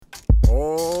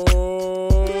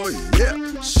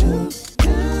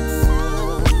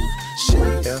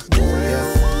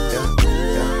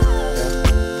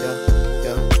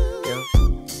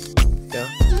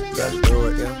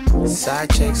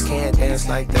Side chicks can't dance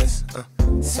like this.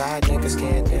 Side niggas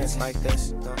can't dance like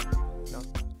this. No.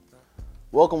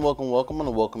 Welcome. I want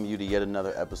to welcome you to yet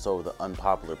another episode of the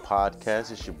Unpopular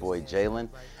Podcast. It's your boy Jalen,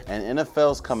 and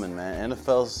NFL's coming, man.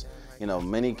 NFL's,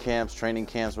 mini camps, training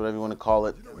camps, whatever you want to call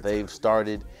it, they've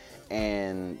started,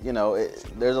 and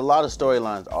there's a lot of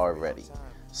storylines already.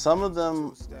 Some of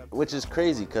them, which is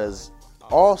crazy, because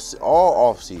all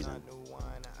off season,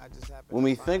 when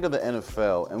we think of the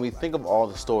NFL and we think of all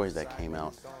the stories that came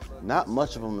out, not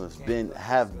much of them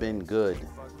have been good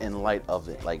in light of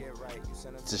it, like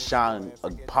to shine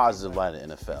a positive light in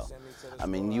the NFL. I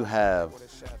mean, you have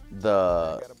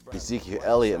the Ezekiel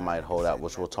Elliott might hold out,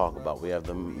 which we'll talk about. We have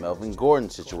the Melvin Gordon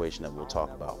situation that we'll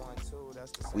talk about.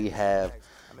 We have,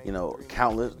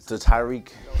 countless, the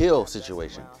Tyreek Hill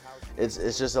situation. It's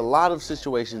just a lot of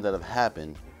situations that have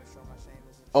happened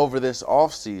over this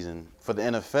offseason for the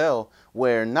NFL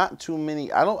where not too many,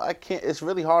 it's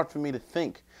really hard for me to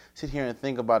sit here and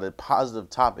think about a positive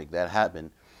topic that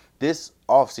happened this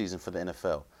offseason for the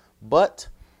NFL. But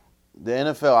the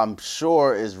NFL, I'm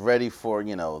sure, is ready for,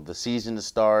 the season to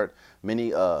start,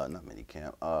 preseason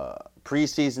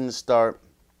to start,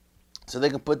 so they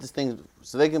can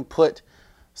put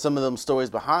some of them stories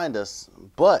behind us.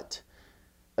 But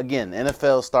again,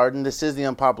 NFL starting. This is the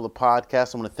Unpopular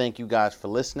Podcast. I want to thank you guys for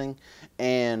listening.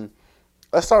 And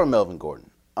let's start with Melvin Gordon.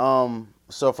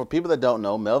 So for people that don't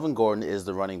know, Melvin Gordon is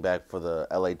the running back for the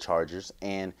LA Chargers,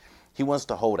 and he wants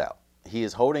to hold out. He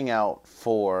is holding out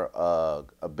for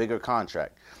a bigger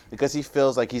contract because he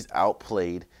feels like he's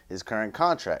outplayed his current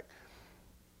contract.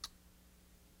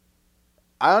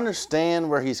 I understand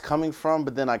where he's coming from,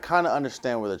 but then I kind of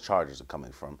understand where the Chargers are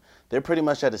coming from. They're pretty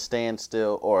much at a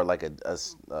standstill or like a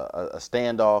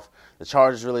standoff. The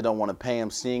Chargers really don't want to pay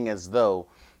him, seeing as though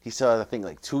he still has, I think,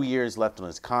 like 2 years left on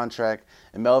his contract.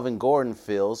 And Melvin Gordon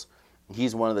feels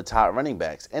he's one of the top running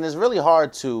backs. And it's really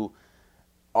hard to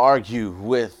argue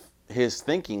with his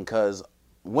thinking, because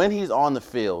when he's on the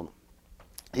field,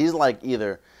 he's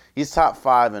top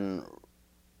 5 in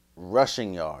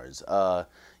rushing yards,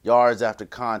 yards after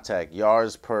contact,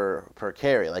 yards per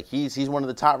carry. Like he's one of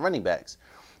the top running backs.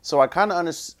 So I kind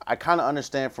of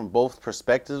understand from both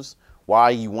perspectives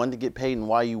why you want to get paid and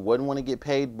why you wouldn't want to get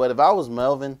paid. But if I was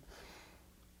Melvin,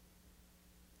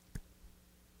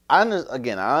 I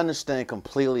understand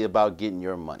completely about getting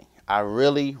your money. I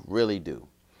really, really do.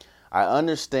 I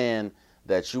understand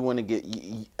that you want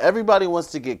to everybody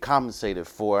wants to get compensated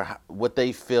for what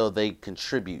they feel they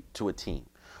contribute to a team,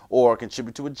 or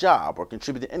contribute to a job, or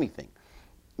contribute to anything.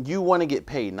 You want to get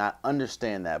paid, and I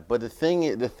understand that. But the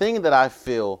thing that I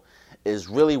feel is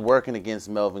really working against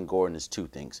Melvin Gordon is two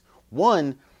things.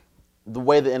 One, the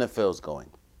way the NFL is going.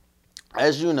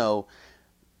 As you know,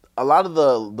 a lot of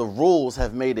the rules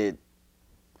have made it,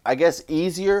 I guess,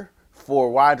 easier for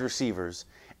wide receivers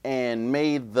and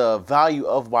made the value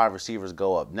of wide receivers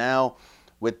go up. Now,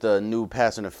 with the new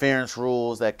pass interference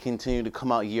rules that continue to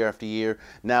come out year after year,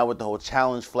 now with the whole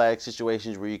challenge flag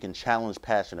situations where you can challenge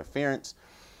pass interference,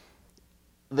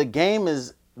 the game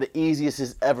is the easiest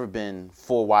it's ever been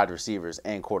for wide receivers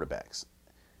and quarterbacks.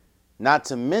 Not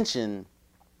to mention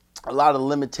a lot of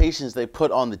limitations they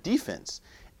put on the defense.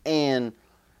 And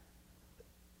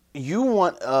you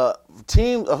want a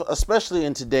team, especially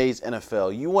in today's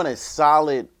NFL, you want a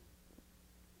solid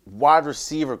wide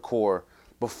receiver core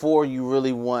before you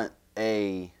really want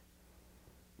a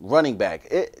running back.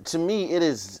 To me, it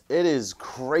is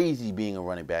crazy being a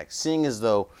running back, seeing as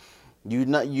though you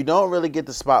don't really get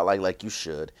the spotlight like you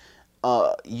should.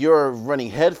 You're running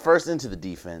headfirst into the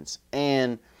defense,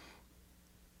 and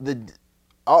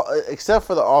except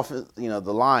for the offense,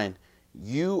 the line,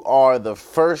 you are the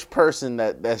first person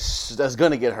that's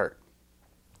going to get hurt.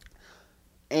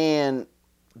 And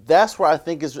that's where I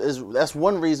think that's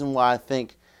one reason why I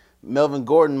think Melvin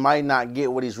Gordon might not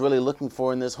get what he's really looking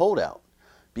for in this holdout,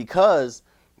 because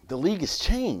the league has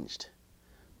changed.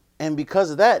 And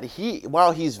because of that,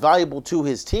 while he's valuable to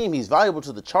his team, he's valuable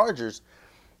to the Chargers.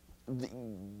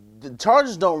 The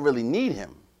Chargers don't really need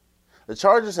him. The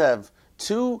Chargers have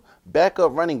 2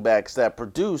 backup running backs that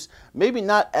produce maybe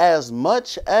not as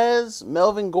much as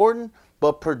Melvin Gordon,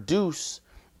 but produce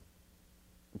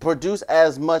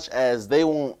as much as they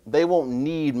won't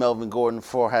need Melvin Gordon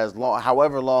for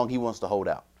however long he wants to hold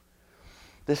out.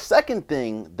 The second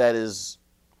thing that is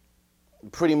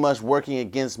pretty much working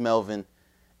against Melvin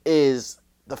is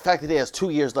the fact that he has 2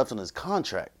 years left on his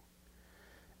contract.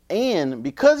 And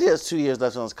because he has 2 years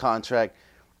left on his contract,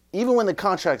 even when the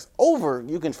contract's over,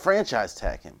 you can franchise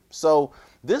tag him. So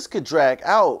this could drag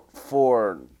out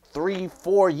for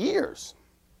 3-4 years.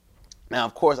 Now,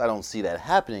 of course, I don't see that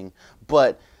happening,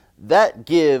 but that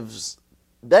gives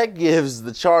that gives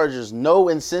the Chargers no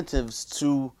incentives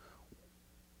to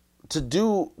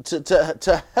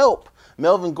help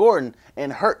Melvin Gordon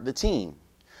and hurt the team.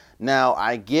 Now,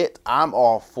 I'm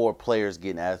all for players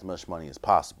getting as much money as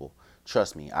possible.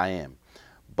 Trust me, I am.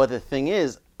 But the thing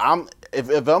is,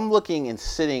 if I'm looking and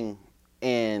sitting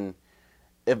in,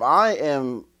 if I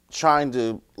am trying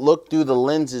to look through the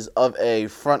lenses of a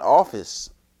front office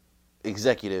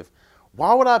executive,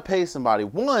 why would I pay somebody,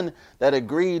 one, that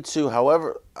agreed to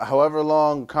however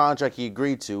long contract he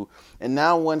agreed to, and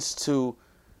now wants to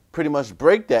pretty much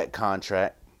break that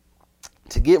contract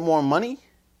to get more money?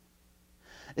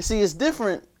 And see, it's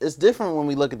different. It's different when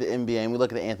we look at the NBA and we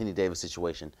look at the Anthony Davis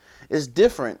situation. It's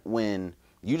different when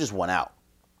you just went out.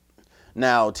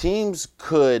 Now, teams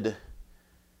could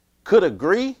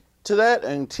agree to that,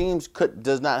 and teams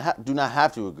do not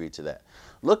have to agree to that.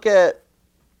 Look at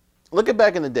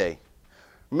back in the day.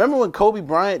 Remember when Kobe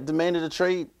Bryant demanded a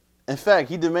trade? In fact,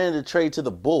 he demanded a trade to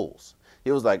the Bulls.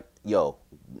 He was like, "Yo,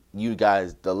 you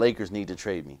guys, the Lakers need to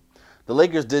trade me." The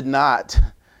Lakers did not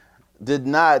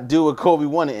do what Kobe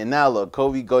wanted, and now look,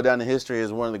 Kobe go down in history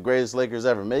as one of the greatest Lakers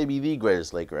ever, maybe the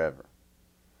greatest Laker ever.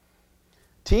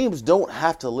 Teams don't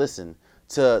have to listen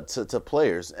to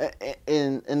players.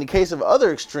 In the case of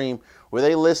other extreme, where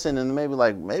they listen and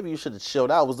maybe you should have chilled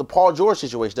out, was the Paul George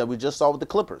situation that we just saw with the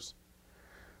Clippers.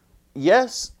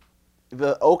 Yes,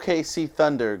 the OKC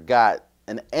Thunder got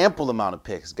an ample amount of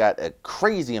picks, got a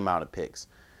crazy amount of picks,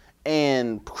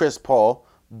 and a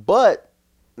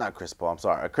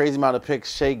crazy amount of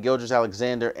picks, Shai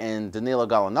Gilgeous-Alexander and Danilo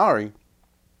Gallinari.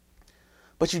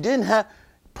 But you didn't have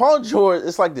Paul George.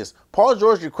 It's like this. Paul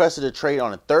George requested a trade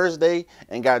on a Thursday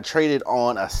and got traded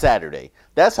on a Saturday.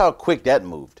 That's how quick that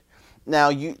moved.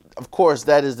 Now, of course,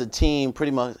 that is the team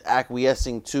pretty much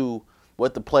acquiescing to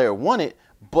what the player wanted,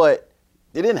 but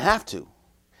they didn't have to.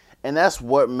 And that's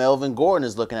what Melvin Gordon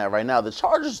is looking at right now. The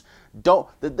Chargers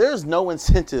there's no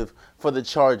incentive for the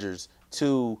Chargers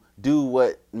to do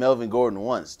what Melvin Gordon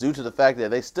wants, due to the fact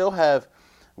that they still have,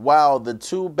 while the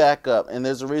two backup, and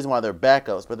there's a reason why they're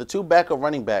backups, but the two backup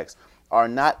running backs are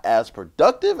not as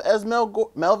productive as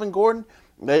Melvin Gordon.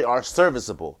 They are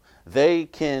serviceable. They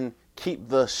can keep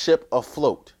the ship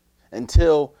afloat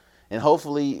until, and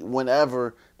hopefully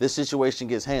whenever this situation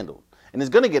gets handled. And it's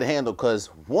going to get handled because,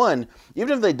 one,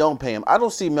 even if they don't pay him, I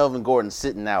don't see Melvin Gordon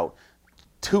sitting out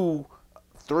 2-3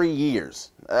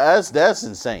 years. That's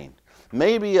insane.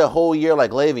 Maybe a whole year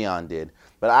like Le'Veon did,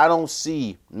 but I don't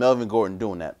see Melvin Gordon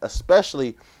doing that,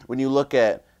 especially when you look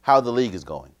at how the league is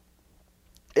going.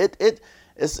 It's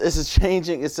a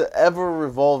changing, it's an ever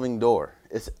revolving door.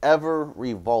 It's ever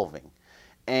revolving.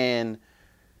 And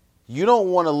you don't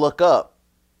want to look up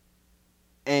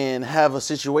and have a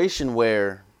situation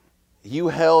where you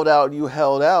held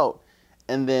out,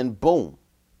 and then boom,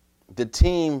 the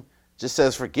team just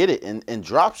says forget it and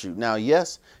drops you. Now,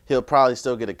 yes, he'll probably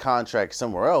still get a contract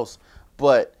somewhere else,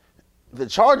 but the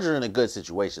Chargers are in a good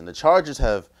situation. The Chargers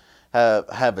have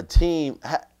a team.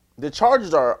 The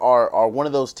Chargers are one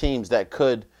of those teams that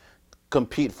could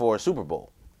compete for a Super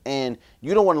Bowl, and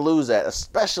you don't want to lose that,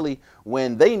 especially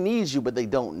when they need you, but they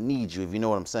don't need you, if you know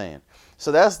what I'm saying.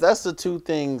 So that's the two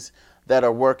things that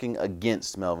are working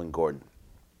against Melvin Gordon.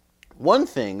 One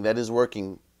thing that is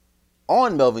working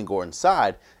on Melvin Gordon's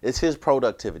side is his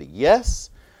productivity. Yes,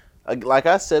 like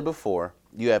I said before,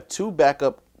 you have two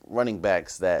backup running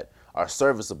backs that are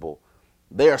serviceable.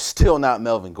 They are still not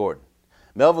Melvin Gordon.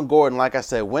 Melvin Gordon, like I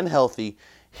said, when healthy,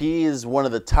 he is one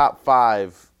of the top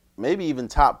 5, maybe even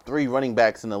top 3 running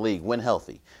backs in the league when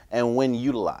healthy and when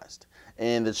utilized.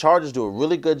 And the Chargers do a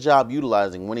really good job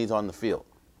utilizing when he's on the field.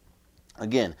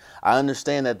 Again, I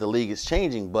understand that the league is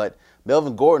changing, but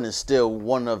Melvin Gordon is still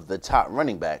one of the top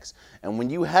running backs. And when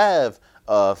you have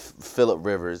Phillip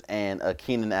Rivers and a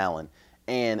Keenan Allen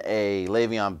and a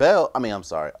Le'Veon Bell,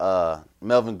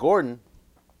 Melvin Gordon,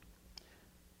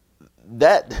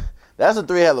 that's a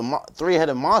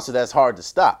three-headed monster that's hard to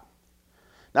stop.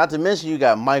 Not to mention you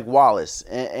got Mike Wallace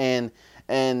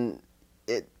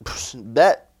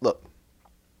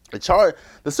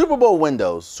the Super Bowl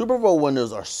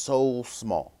windows are so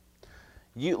small.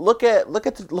 You look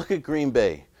at Green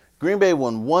Bay. Green Bay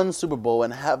won one Super Bowl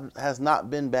and has not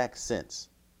been back since.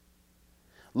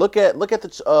 Look at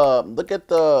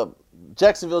the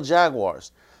Jacksonville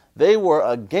Jaguars. They were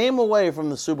a game away from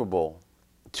the Super Bowl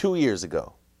 2 years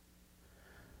ago.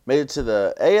 Made it to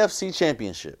the AFC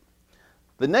Championship.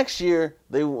 The next year,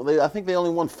 I think they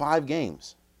only won 5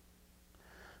 games.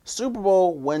 Super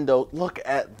Bowl window. Look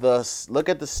at the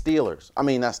Steelers. I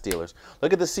mean, not Steelers.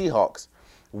 Look at the Seahawks.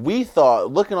 We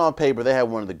thought, looking on paper, they had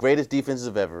one of the greatest defenses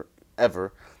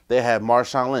ever. They had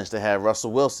Marshawn Lynch. They had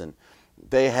Russell Wilson.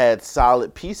 they had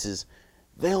solid pieces.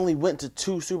 They only went to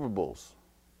 2 Super Bowls.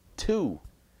 2.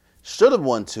 Should have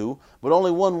won 2, but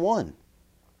only won 1.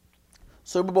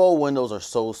 Super Bowl windows are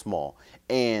so small.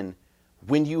 And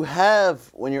when you're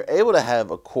able to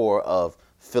have a core of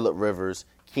Phillip Rivers,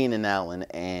 Keenan Allen,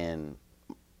 and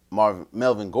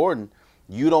Melvin Gordon,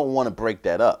 you don't want to break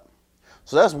that up.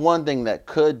 So that's one thing that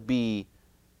could be,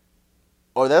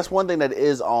 or that's one thing that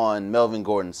is on Melvin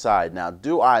Gordon's side. Now,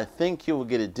 do I think he will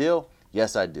get a deal?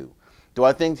 Yes, I do. Do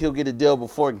I think he'll get a deal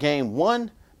before game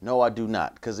 1? No, I do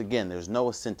not. Because, again, there's no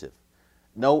incentive.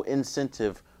 No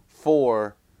incentive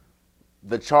for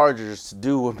the Chargers to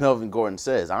do what Melvin Gordon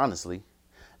says, honestly.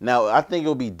 Now, I think it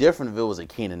would be different if it was a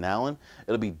Keenan Allen.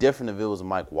 It'll be different if it was a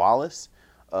Mike Wallace.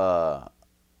 It'll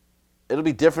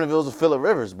be different if it was a Phillip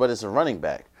Rivers, but it's a running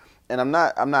back. And I'm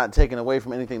not taking away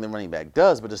from anything the running back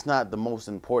does, but it's not the most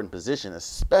important position,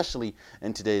 especially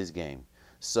in today's game.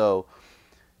 So,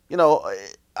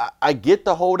 I get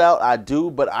the holdout, I do,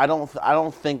 but I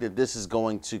don't think that this is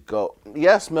going to go.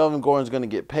 Yes, Melvin Gordon's going to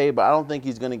get paid, but I don't think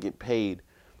he's going to get paid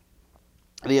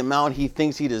the amount he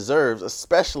thinks he deserves,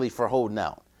 especially for holding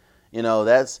out.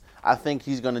 I think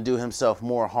he's going to do himself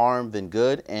more harm than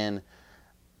good. And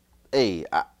hey,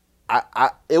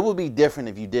 it would be different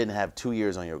if you didn't have 2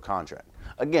 years on your contract.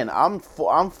 Again, I'm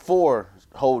for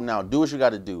holding out. Do what you got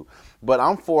to do, but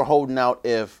I'm for holding out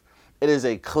if it is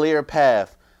a clear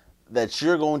path that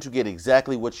you're going to get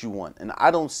exactly what you want. And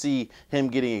I don't see him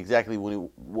getting exactly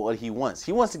what he wants.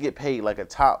 He wants to get paid like a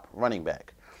top running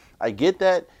back. I get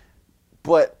that,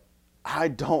 but I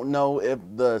don't know if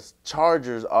the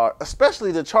Chargers are,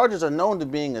 especially the Chargers are known to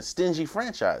being a stingy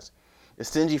franchise. A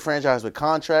stingy franchise with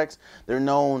contracts. They're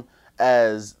known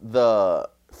as the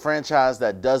franchise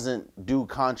that doesn't do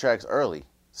contracts early.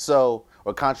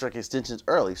 Or contract extensions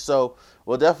early. So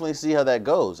we'll definitely see how that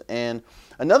goes. And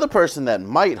another person that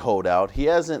might hold out, he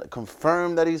hasn't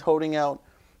confirmed that he's holding out,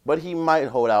 but he might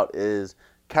hold out, is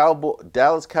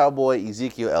Dallas Cowboy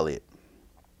Ezekiel Elliott.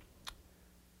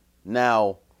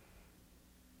 Now,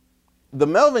 the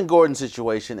Melvin Gordon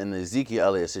situation and the Ezekiel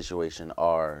Elliott situation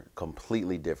are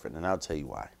completely different, and I'll tell you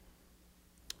why.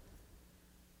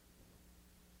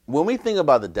 When we think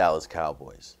about the Dallas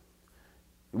Cowboys,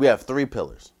 we have 3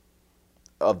 pillars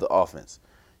of the offense.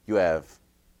 You have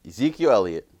Ezekiel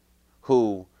Elliott,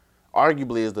 who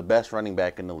arguably is the best running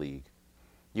back in the league.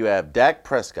 You have Dak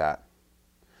Prescott,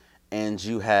 and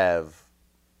you have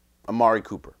Amari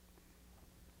Cooper.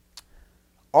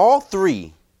 All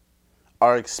 3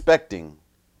 are expecting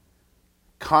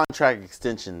contract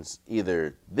extensions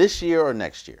either this year or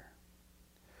next year,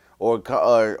 or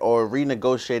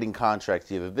renegotiating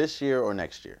contracts either this year or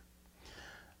next year.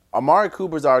 Amari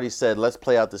Cooper's already said, let's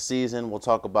play out the season. We'll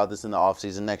talk about this in the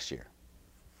offseason next year.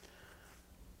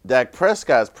 Dak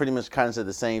Prescott's pretty much kind of said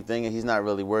the same thing, and he's not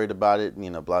really worried about it.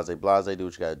 Blase, do what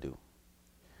you got to do.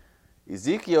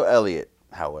 Ezekiel Elliott,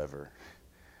 however,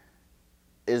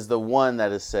 is the one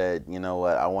that has said, you know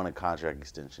what, I want a contract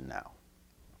extension now.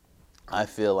 I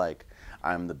feel like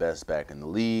I'm the best back in the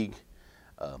league.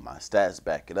 My stats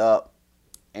back it up.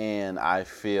 And I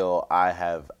feel I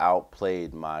have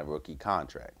outplayed my rookie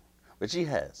contract, which he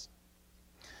has.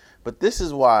 But this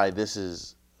is why this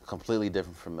is completely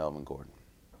different from Melvin Gordon.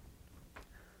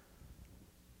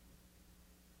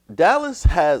 Dallas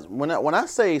has, when I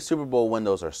say Super Bowl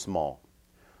windows are small,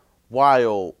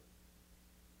 while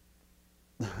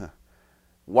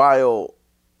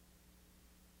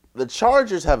the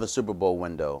Chargers have a Super Bowl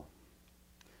window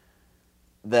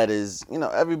that is,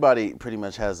 everybody pretty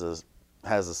much has a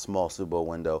small Super Bowl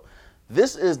window.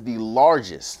 This is the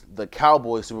largest the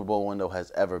Cowboys Super Bowl window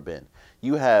has ever been.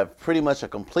 You have pretty much a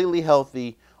completely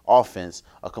healthy offense,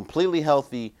 a completely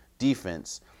healthy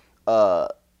defense,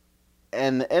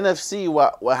 and the NFC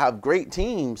will have great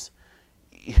teams.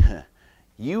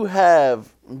 You have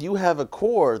a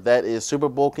core that is Super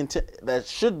Bowl that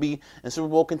should be in Super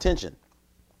Bowl contention.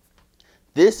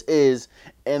 This is,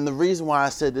 and the reason why I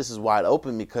said this is wide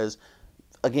open, because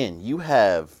again, you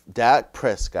have Dak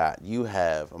Prescott, you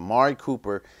have Amari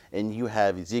Cooper, and you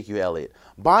have Ezekiel Elliott.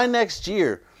 By next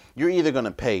year, you're either going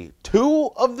to pay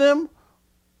 2 of them,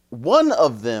 1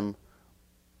 of them,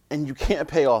 and you can't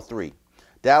pay all 3.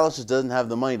 Dallas just doesn't have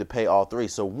the money to pay all 3,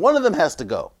 so one of them has to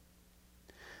go.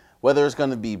 Whether it's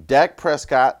going to be Dak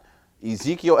Prescott,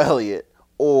 Ezekiel Elliott,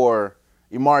 or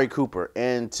Amari Cooper.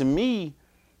 And to me,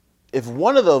 if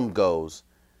one of them goes,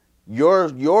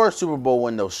 your Super Bowl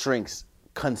window shrinks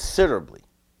considerably.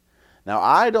 Now,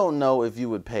 I don't know if you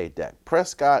would pay Dak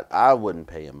Prescott. I wouldn't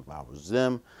pay him if I was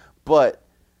them. But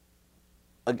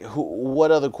what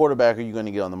other quarterback are you going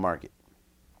to get on the market?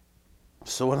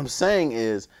 So what I'm saying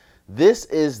is This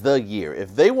is the year.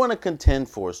 If they want to contend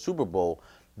for a Super Bowl,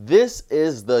 this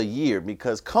is the year,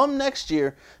 because come next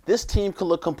year, this team could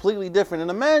look completely different.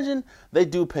 And imagine they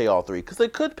do pay all three, because they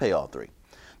could pay all three.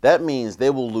 That means they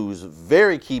will lose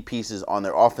very key pieces on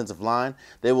their offensive line.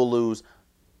 They will lose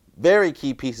very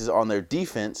key pieces on their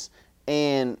defense.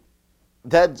 And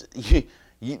that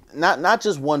not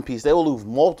just one piece. They will lose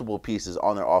multiple pieces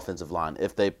on their offensive line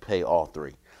if they pay all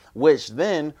three, which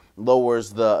then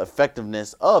lowers the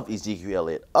effectiveness of Ezekiel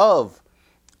Elliott, of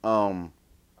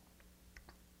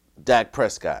Dak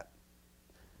Prescott.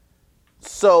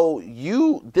 So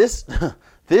this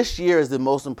this year is the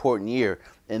most important year,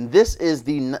 and this is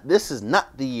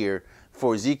not the year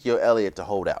for Ezekiel Elliott to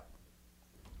hold out.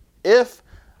 If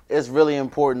it's really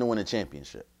important to win a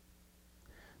championship.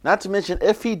 Not to mention,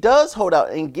 if he does hold out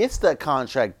and gets that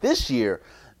contract this year,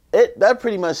 that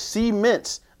pretty much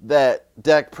cements that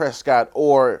Dak Prescott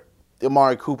or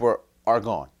Amari Cooper are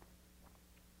gone.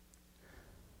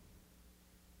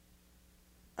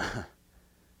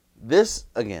 This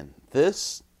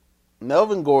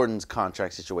Melvin Gordon's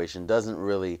contract situation doesn't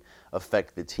really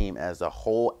affect the team as a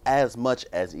whole as much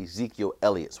as Ezekiel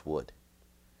Elliott's would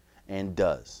and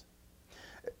does.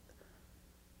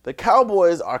 The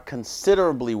Cowboys are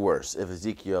considerably worse if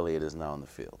Ezekiel Elliott is not on the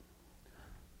field.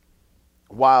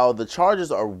 While the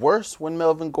Chargers are worse when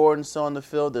Melvin Gordon's still on the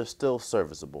field, they're still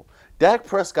serviceable. Dak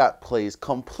Prescott plays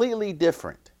completely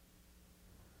different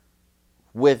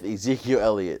with Ezekiel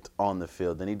Elliott on the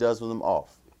field than he does with him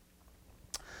off.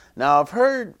 Now, I've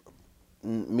heard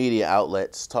media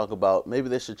outlets talk about maybe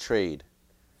they should trade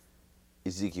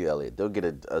Ezekiel Elliott. They'll get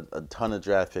a ton of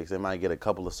draft picks. They might get a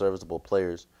couple of serviceable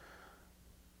players.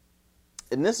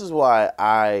 And this is why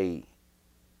I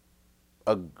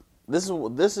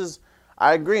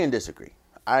agree and disagree.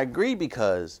 I agree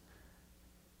because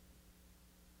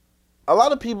a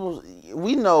lot of people,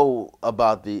 we know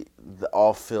about the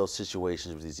off-field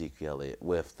situations with Ezekiel Elliott,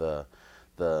 with the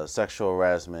sexual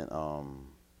harassment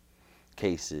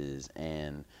cases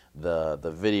and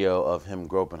the video of him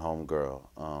groping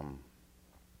homegirl.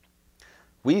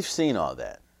 We've seen all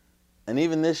that. And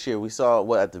even this year, we saw,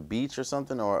 at the beach or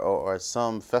something, or at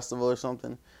some festival or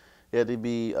something, he had to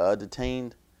be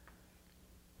detained.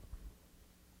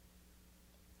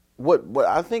 What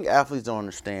I think athletes don't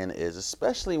understand is,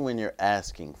 especially when you're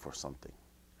asking for something,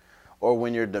 or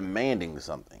when you're demanding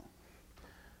something,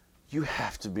 you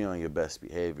have to be on your best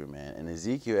behavior, man. And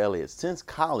Ezekiel Elliott, since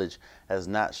college, has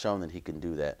not shown that he can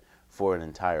do that for an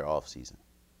entire offseason.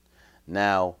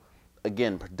 Now,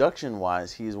 again,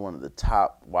 production-wise, he's one of the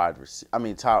top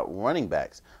top running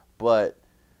backs. But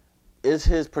is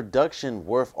his production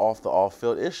worth off the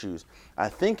off-field issues? I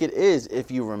think it is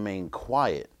if you remain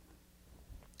quiet.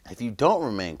 If you don't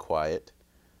remain quiet,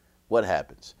 what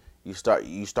happens? You start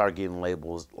getting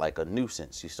labels like a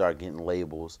nuisance. You start getting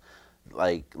labels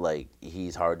like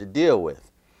he's hard to deal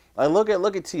with. Like look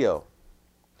at T.O.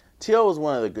 T.O. was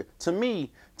one of the good. To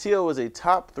me, T.O. was a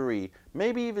top 3,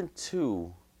 maybe even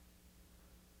 2.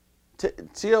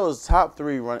 T.O. is top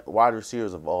 3 wide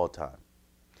receivers of all time.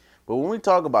 But when we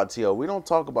talk about T.O., we don't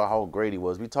talk about how great he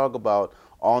was. We talk about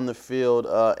on the field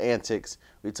antics.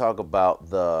 We talk about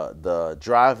the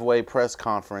driveway press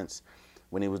conference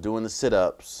when he was doing the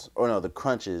sit-ups, the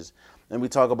crunches, and we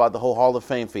talk about the whole Hall of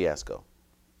Fame fiasco.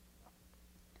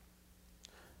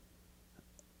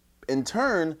 In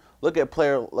turn, look at a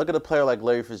player like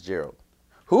Larry Fitzgerald,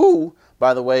 who,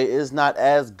 by the way, is not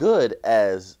as good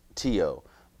as T.O.,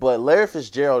 but Larry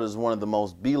Fitzgerald is one of the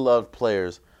most beloved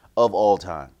players of all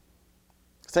time.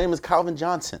 Same as Calvin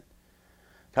Johnson.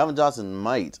 Calvin Johnson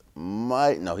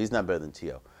no, he's not better than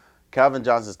T.O. Calvin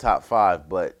Johnson's top 5,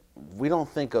 but we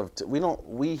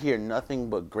hear nothing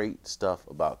but great stuff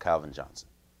about Calvin Johnson.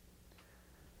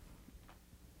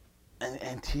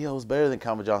 And T.O. is better than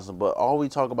Calvin Johnson, but all we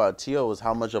talk about T.O. is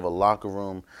how much of a locker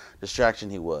room distraction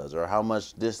he was, or how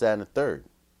much this, that, and the third.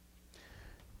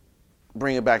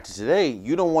 Bring it back to today,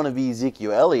 you don't want to be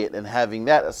Ezekiel Elliott and having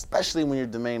that, especially when you're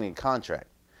demanding a contract.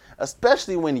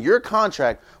 Especially when your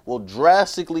contract will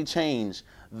drastically change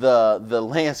the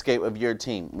landscape of your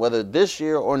team, whether this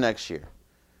year or next year.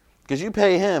 Because you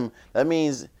pay him, that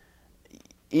means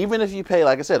even if you pay,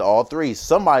 like I said, all 3,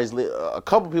 a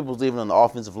couple people's leaving on the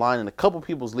offensive line and a couple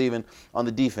people's leaving on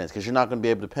the defense because you're not going to be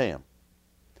able to pay them.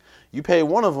 You pay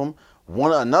one of them,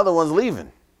 another one's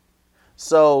leaving.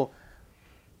 So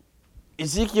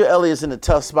Ezekiel Elliott's in a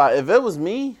tough spot. If it was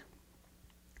me,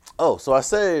 so I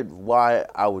said why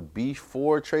I would be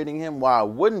for trading him. Why I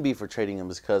wouldn't be for trading him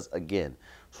is because, again,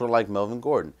 sort of like Melvin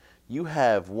Gordon, you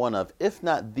have one of, if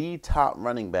not the top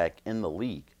running back in the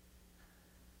league.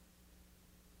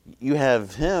 You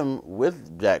have him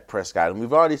with Dak Prescott, and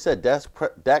we've already said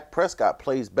Dak Prescott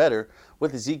plays better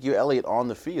with Ezekiel Elliott on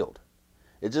the field.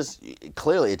 It just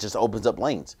opens up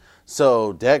lanes.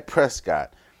 So Dak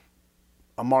Prescott,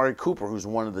 Amari Cooper, who's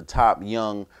one of the top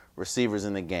young receivers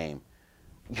in the game,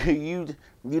 you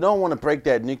don't want to break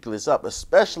that nucleus up,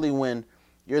 especially when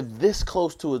you're this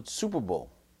close to a Super Bowl.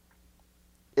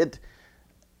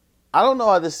 I don't know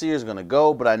how this year is going to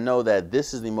go, but I know that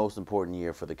this is the most important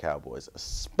year for the Cowboys,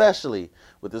 especially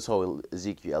with this whole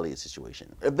Ezekiel Elliott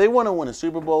situation. If they want to win a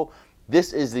Super Bowl,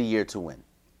 this is the year to win.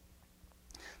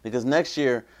 Because next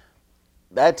year,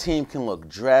 that team can look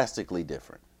drastically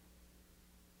different.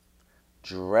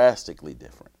 Drastically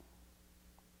different.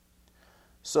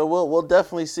 So we'll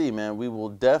definitely see, man. We will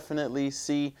definitely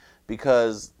see,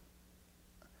 because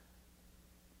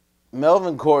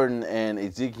Melvin Gordon and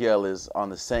Ezekiel is on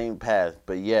the same path,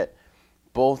 but yet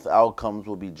both outcomes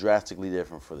will be drastically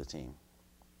different for the team.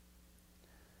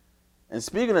 And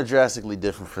speaking of drastically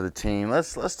different for the team,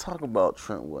 let's talk about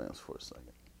Trent Williams for a second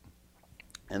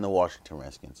and the Washington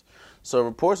Redskins. So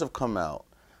reports have come out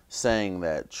saying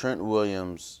that Trent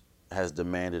Williams has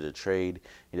demanded a trade.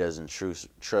 He doesn't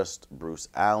trust Bruce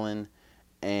Allen,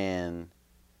 and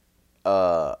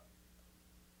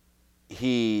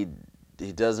he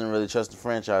doesn't really trust the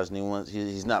franchise, and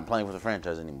he's not playing for the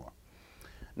franchise anymore.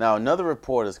 Now, another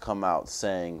report has come out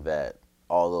saying that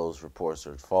all those reports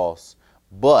are false,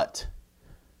 but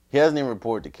he hasn't even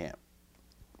reported to camp.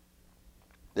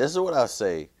 This is what I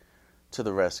say to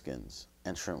the Redskins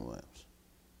and Trent Williams.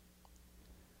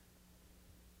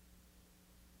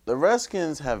 The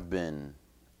Redskins have been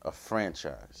a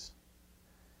franchise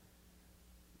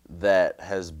that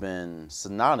has been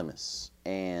synonymous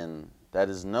and that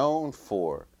is known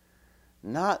for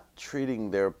not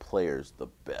treating their players the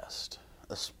best,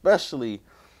 especially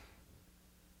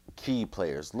key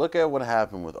players. Look at what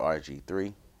happened with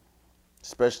RG3,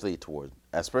 especially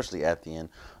at the end.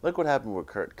 Look what happened with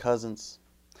Kirk Cousins.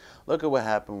 Look at what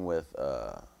happened with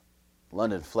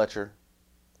London Fletcher.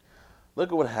 Look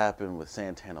at what happened with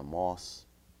Santana Moss.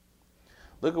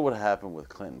 Look at what happened with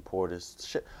Clinton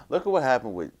Portis. Look at what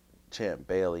happened with Champ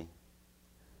Bailey.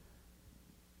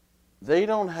 They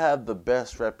don't have the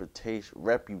best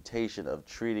reputation of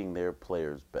treating their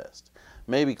players best.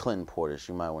 Maybe Clinton Portis,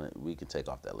 we can take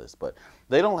off that list, but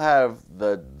they don't have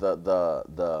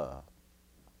the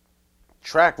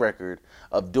track record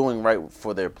of doing right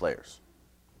for their players.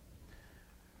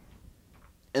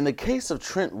 In the case of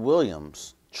Trent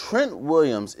Williams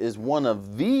is one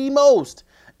of the most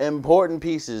important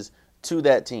pieces to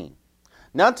that team.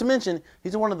 Not to mention,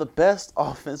 he's one of the best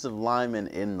offensive linemen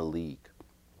in the league.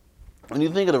 When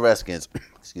you think of the Redskins,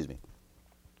 excuse me.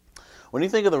 When you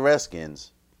think of the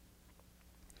Redskins,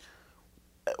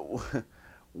 let's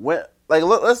look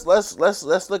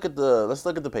at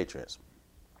the Patriots.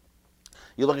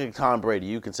 You look at Tom Brady,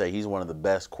 you can say he's one of the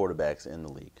best quarterbacks in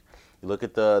the league. You look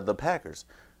at the Packers,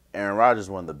 Aaron Rodgers is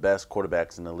one of the best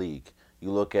quarterbacks in the league. You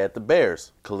look at the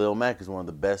Bears, Khalil Mack is one of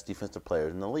the best defensive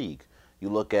players in the league. You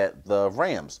look at the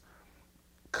Rams,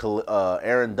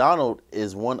 Aaron Donald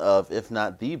is one of, if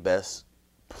not the best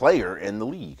player in the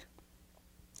league.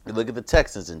 You look at the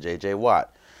Texans and J.J.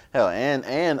 Watt, hell, and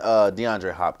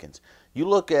DeAndre Hopkins. You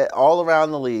look at all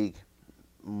around the league,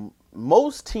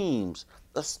 most teams,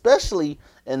 especially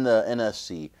in the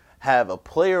NFC, have a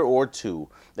player or two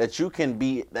that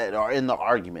that are in the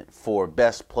argument for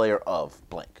best player of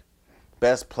blank.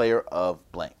 Best player of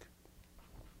blank.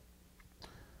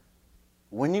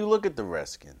 When you look at the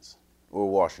Redskins, or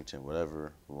Washington,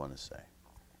 whatever we want to say,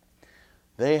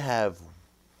 they have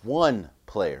one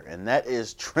player, and that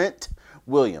is Trent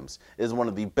Williams, is one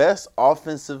of the best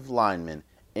offensive linemen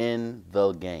in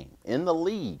the game, in the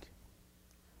league.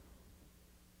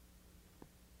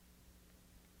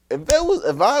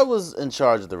 If I was in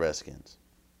charge of the Redskins,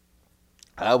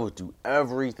 I would do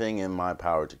everything in my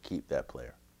power to keep that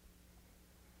player.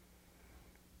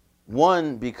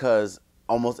 One, because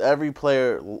almost every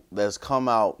player that's come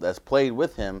out, that's played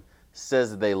with him,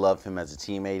 says that they love him as a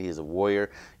teammate. He's a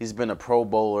warrior. He's been a Pro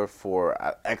Bowler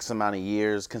for X amount of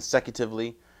years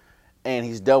consecutively, and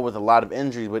he's dealt with a lot of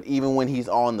injuries, but even when he's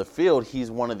on the field,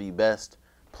 he's one of the best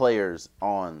players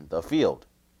on the field.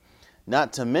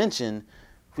 Not to mention,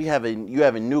 you have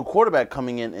a new quarterback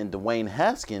coming in Dwayne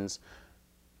Haskins,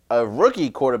 a rookie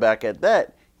quarterback at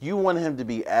that. You want him to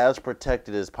be as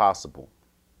protected as possible.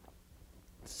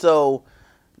 So,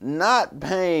 not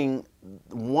paying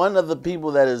one of the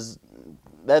people that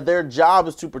their job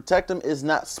is to protect him is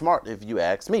not smart, if you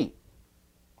ask me.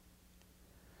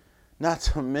 Not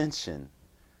to mention,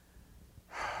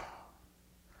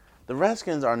 the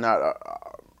Redskins are not.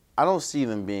 I don't see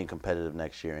them being competitive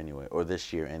next year anyway, or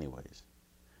this year anyways.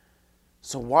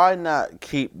 So why not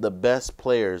keep the best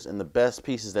players and the best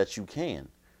pieces that you can?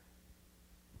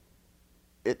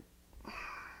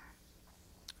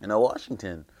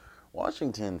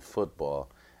 Washington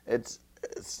football, it's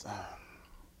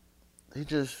they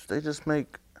just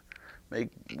make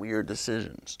weird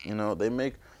decisions.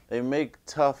 They make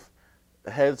tough,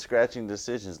 head scratching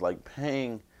decisions like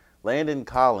paying Landon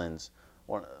Collins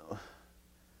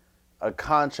a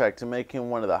contract to make him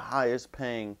one of the highest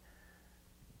paying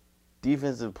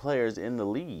defensive players in the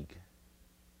league.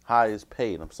 Highest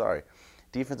paid,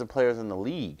 defensive players in the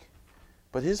league.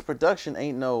 But his production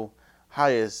ain't no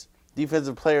highest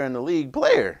defensive player in the league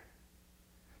player.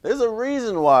 There's a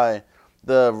reason why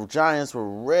the Giants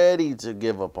were ready to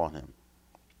give up on him.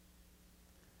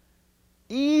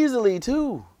 Easily,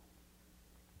 too.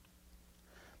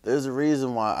 There's a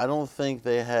reason why I don't think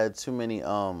they had too many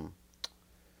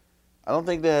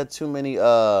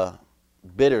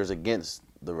bidders against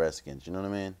the Redskins, you know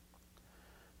what I mean?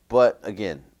 But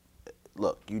again,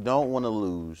 look, you don't want to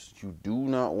lose. You do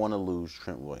not want to lose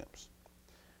Trent Williams,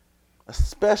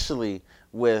 especially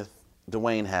with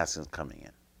Dwayne Haskins coming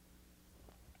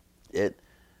in.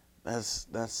 That's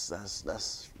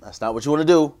not what you want to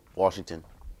do, Washington.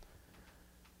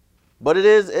 But it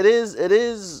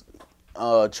is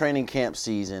training camp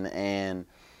season, and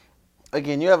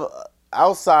again, you have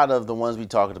outside of the ones we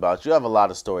talked about, you have a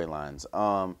lot of storylines.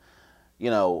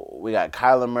 We got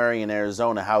Kyler Murray in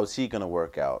Arizona. How is he going to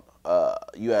work out?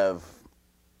 You have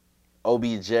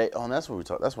OBJ. Oh, that's what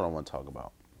that's what I want to talk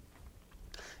about.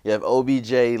 You have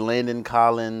OBJ, Landon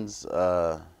Collins,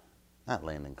 not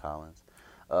Landon Collins,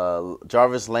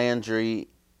 Jarvis Landry,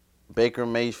 Baker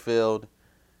Mayfield,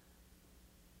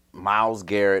 Myles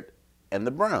Garrett, and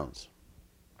the Browns.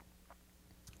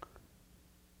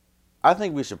 I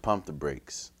think we should pump the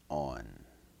brakes on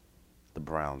the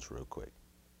Browns real quick.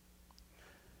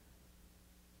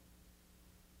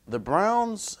 The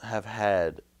Browns have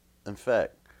had, in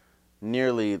fact,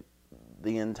 nearly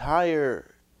the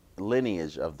entire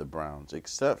lineage of the Browns,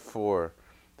 except for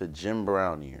the Jim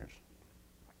Brown years,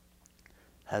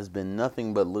 has been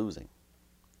nothing but losing.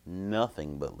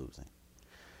 Nothing but losing.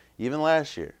 Even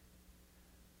last year,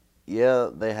 yeah,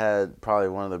 they had probably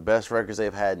one of the best records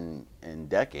they've had in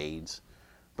decades,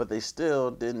 but they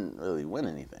still didn't really win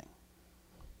anything.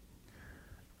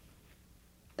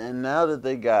 And now that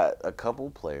they got a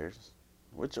couple players,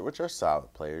 which are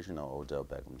solid players, Odell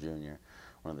Beckham Jr.,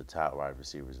 one of the top wide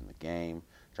receivers in the game.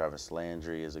 Jarvis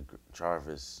Landry is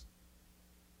Jarvis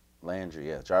Landry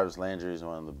is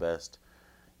one of the best,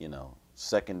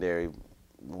 secondary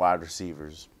wide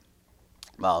receivers.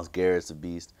 Myles Garrett's a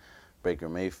beast. Baker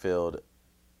Mayfield.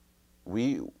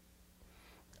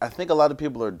 I think a lot of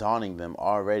people are donning them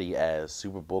already as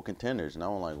Super Bowl contenders, and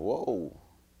I'm like, whoa.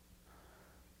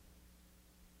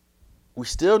 We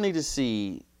still need to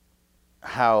see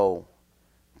how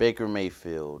Baker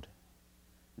Mayfield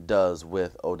does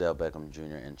with Odell Beckham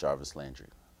Jr. and Jarvis Landry.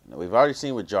 We've already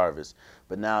seen with Jarvis,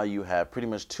 but now you have pretty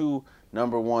much two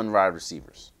number one wide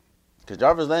receivers. Because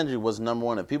Jarvis Landry was number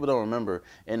one, and people don't remember,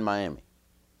 in Miami.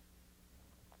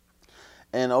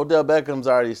 And Odell Beckham's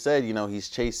already said, he's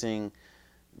chasing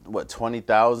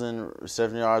 20,000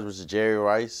 reception yards, which is Jerry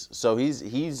Rice. So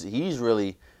he's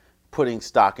really putting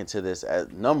stock into this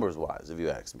numbers wise, if you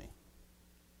ask me.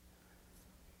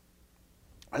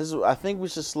 I think we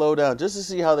should slow down just to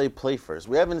see how they play first.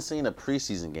 We haven't seen a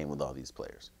preseason game with all these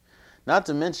players. Not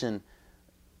to mention,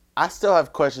 I still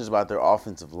have questions about their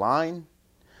offensive line.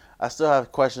 I still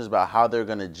have questions about how they're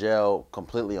going to gel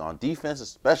completely on defense,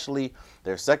 especially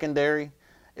their secondary.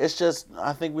 It's just,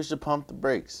 I think we should pump the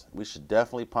brakes. We should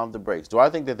definitely pump the brakes. Do I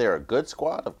think that they're a good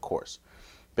squad? Of course.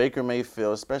 Baker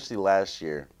Mayfield, especially last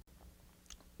year,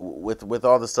 with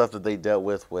all the stuff that they dealt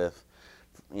with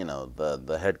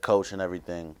the head coach and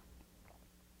everything,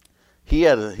 he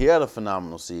had a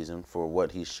phenomenal season for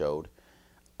what he showed.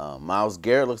 Myles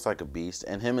Garrett looks like a beast,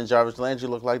 and him and Jarvis Landry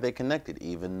look like they connected,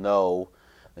 even though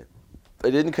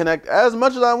they didn't connect as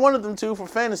much as I wanted them to for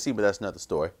fantasy, but that's another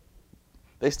story.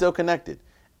 They still connected,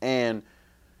 and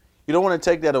you don't want to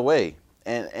take that away,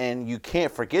 and you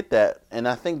can't forget that, and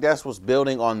I think that's what's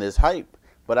building on this hype.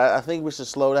 But I think we should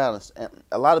slow down.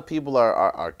 A lot of people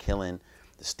are killing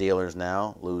the Steelers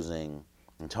now, losing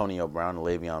Antonio Brown and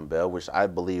Le'Veon Bell, which I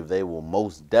believe they will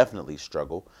most definitely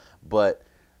struggle. But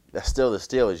that's still the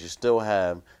Steelers. You still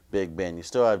have Big Ben. You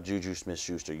still have Juju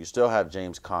Smith-Schuster. You still have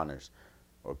James Connor.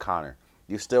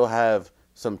 You still have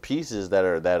some pieces that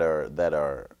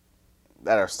are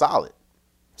solid.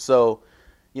 So,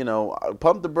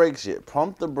 pump the brakes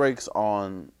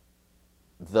on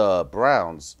the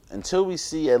Browns until we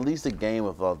see at least a game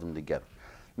of all of them together.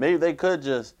 Maybe they could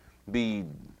just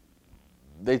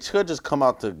come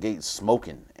out the gate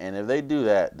smoking, and if they do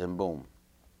that, then boom,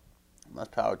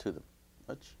 much power to them.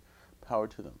 Much power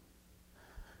to them.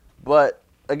 But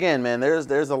again, man, this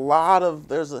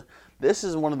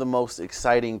is one of the most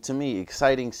exciting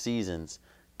seasons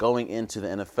going into the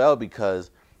NFL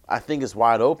because I think it's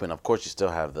wide open. Of course, you still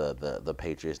have the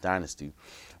Patriots dynasty.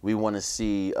 We want to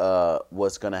see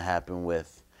what's going to happen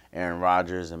with Aaron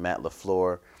Rodgers and Matt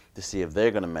LaFleur to see if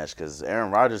they're going to mesh because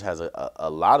Aaron Rodgers has a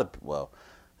lot of,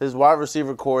 his wide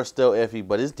receiver core is still iffy,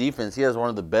 but his defense, he has one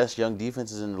of the best young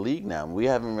defenses in the league now. We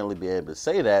haven't really been able to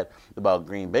say that about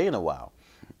Green Bay in a while.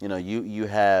 You know, you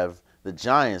have the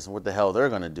Giants, what the hell they're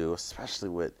going to do, especially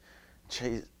with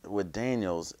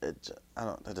Daniels.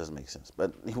 That doesn't make sense.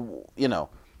 But, you know,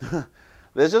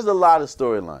 there's just a lot of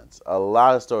storylines.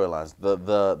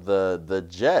 The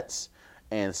Jets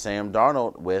and Sam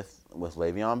Darnold with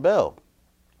Le'Veon Bell.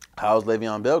 How's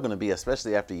Le'Veon Bell going to be,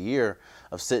 especially after a year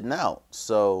of sitting out?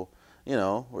 So, you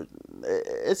know,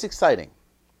 it's exciting.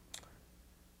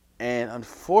 And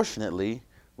unfortunately,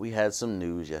 we had some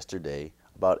news yesterday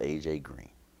about A.J. Green.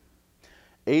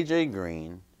 A.J.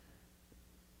 Green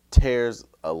tears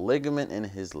a ligament in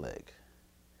his leg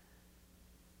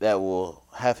that will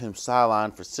have him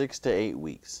sidelined for 6 to 8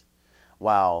 weeks.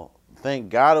 While, thank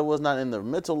God it was not in the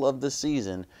middle of the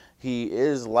season, he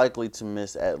is likely to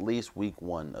miss at least week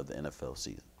 1 of the NFL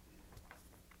season.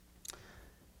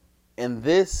 And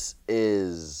this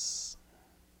is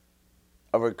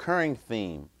a recurring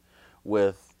theme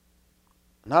with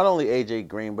not only A.J.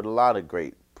 Green, but a lot of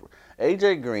great.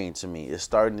 A.J. Green, to me, is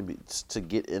starting to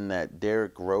get in that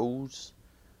Derrick Rose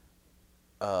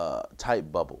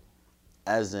type bubble.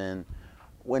 As in,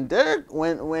 when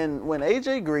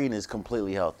A.J. Green is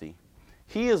completely healthy,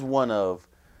 he is one of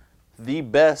the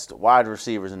best wide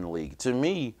receivers in the league. To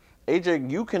me, A.J.,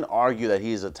 you can argue that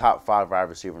he is a top 5 wide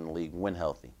receiver in the league when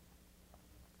healthy.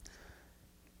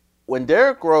 When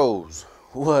Derrick Rose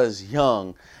was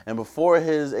young and before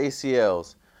his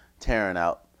ACLs tearing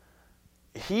out,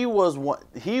 he would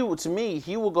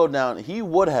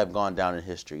have gone down in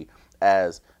history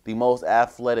as the most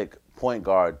athletic point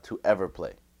guard to ever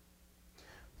play.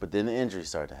 But then the injuries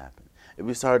started to happen. And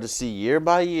we started to see year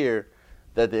by year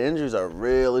that the injuries are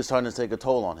really starting to take a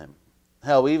toll on him.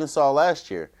 Hell, we even saw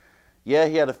last year. Yeah,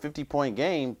 he had a 50-point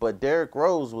game, but Derrick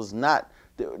Rose has not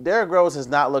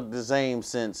looked the same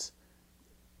since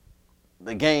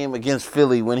the game against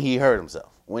Philly when he hurt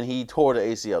himself, when he tore the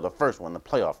ACL, the first one, the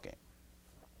playoff game.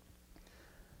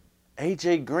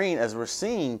 A.J. Green, as we're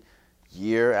seeing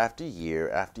year after year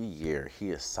after year,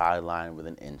 he is sidelined with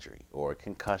an injury or a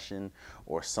concussion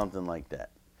or something like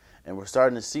that. And we're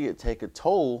starting to see it take a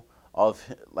toll of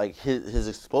like his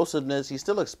explosiveness. He's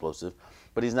still explosive,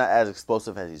 but he's not as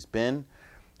explosive as he's been.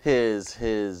 He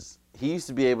used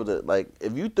to be able to, like,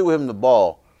 if you threw him the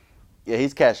ball, yeah,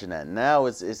 he's catching that. Now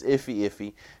it's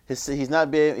iffy.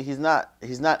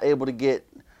 He's not able to get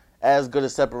as good a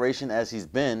separation as he's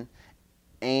been,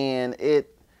 and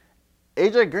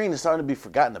A.J. Green is starting to be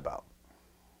forgotten about.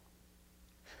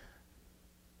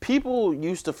 People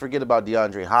used to forget about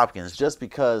DeAndre Hopkins just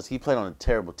because he played on a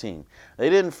terrible team. They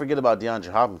didn't forget about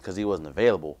DeAndre Hopkins because he wasn't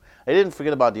available. They didn't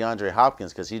forget about DeAndre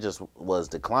Hopkins because he just was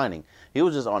declining. He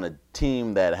was just on a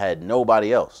team that had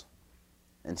nobody else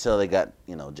until they got,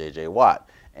 J.J. Watt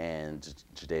and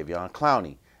Jadeveon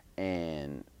Clowney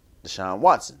and Deshaun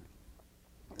Watson.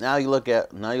 Now you look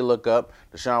up,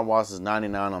 Deshaun Watson's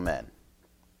 99 on Madden.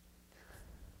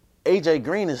 A.J.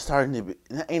 Green is starting to be,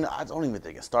 I don't even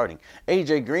think it's starting.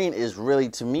 A.J. Green is really,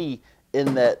 to me,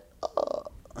 in that,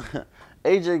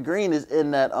 A.J. Green is in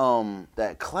that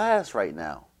that class right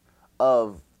now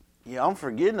of, I'm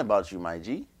forgetting about you, my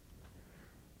G.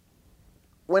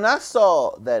 When I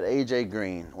saw that A.J.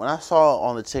 Green, when I saw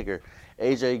on the ticker,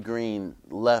 A.J. Green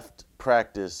left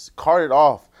practice, carted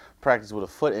off practice with a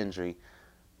foot injury,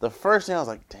 the first thing I was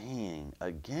like, dang,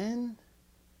 again?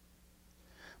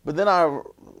 But then I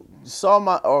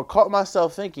caught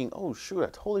myself thinking, oh shoot, I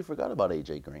totally forgot about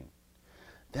A.J. Green.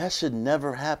 That should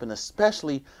never happen,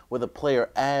 especially with a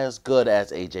player as good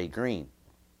as A.J. Green.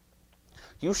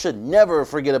 You should never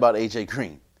forget about A.J.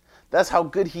 Green. That's how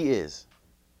good he is.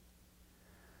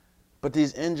 But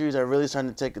these injuries are really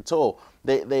starting to take a toll.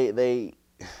 They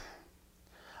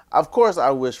Of course,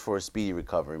 I wish for a speedy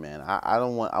recovery, man. I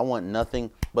want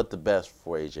nothing but the best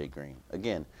for A.J. Green.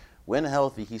 Again, when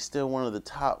healthy, he's still one of the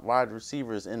top wide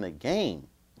receivers in the game.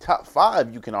 Top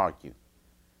 5, you can argue.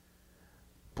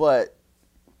 But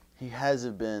he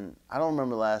hasn't been, I don't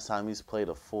remember the last time he's played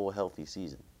a full healthy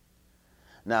season.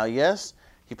 Now, yes,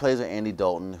 He plays with Andy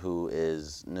Dalton, who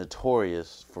is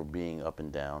notorious for being up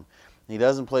and down. He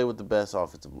doesn't play with the best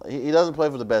offensive. He doesn't play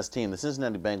for the best team. The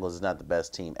Cincinnati Bengals is not the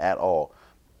best team at all.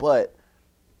 But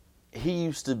he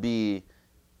used to be,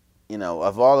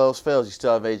 of all those fails, you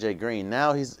still have A.J. Green.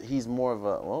 Now he's more of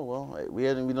a, we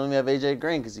don't even have A.J.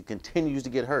 Green because he continues to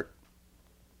get hurt.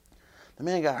 The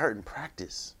man got hurt in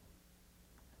practice.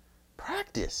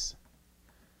 Practice.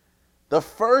 The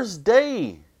first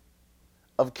day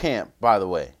of camp, by the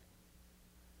way.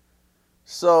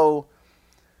 So,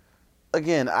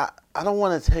 again, I don't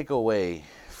want to take away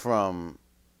from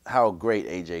how great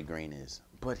A.J. Green is,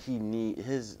 but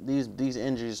these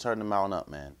injuries are starting to mount up,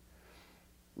 man.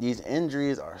 These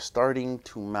injuries are starting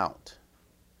to mount.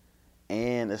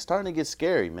 And it's starting to get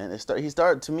scary, man.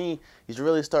 He's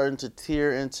really starting to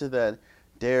tear into that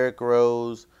Derrick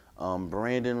Rose,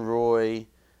 Brandon Roy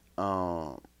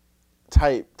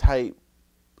type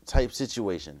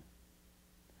situation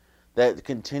that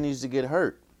continues to get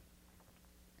hurt.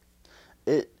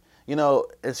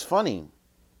 It's funny.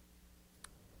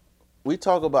 We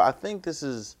talk about, I think this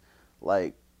is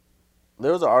like,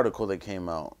 there was an article that came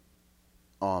out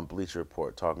on Bleacher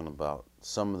Report talking about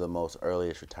some of the most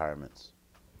earliest retirements.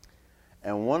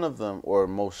 And one of them, or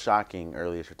most shocking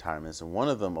earliest retirements, and one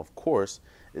of them, of course,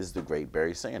 is the great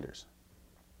Barry Sanders.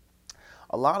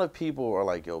 A lot of people are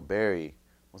like, yo, Barry,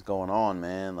 what's going on,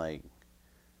 man? Like,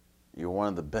 you're one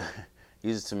of the best.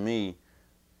 To me,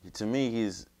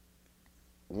 he's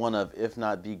one of, if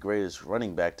not the greatest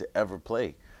running back to ever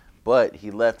play. But he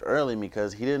left early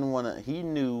because he didn't want to,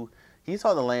 he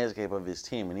saw the landscape of his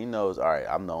team, and he knows, all right,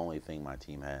 I'm the only thing my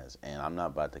team has, and I'm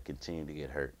not about to continue to get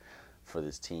hurt for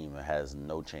this team that has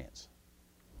no chance.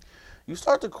 You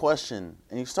start to question,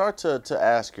 and you start to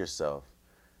ask yourself,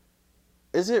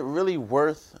 is it really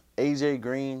worth A.J.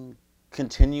 Green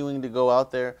continuing to go out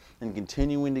there and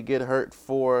continuing to get hurt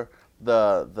for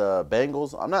the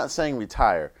Bengals? I'm not saying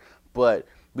retire, but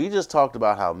we just talked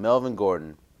about how Melvin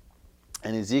Gordon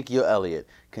and Ezekiel Elliott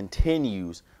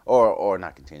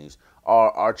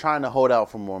are trying to hold out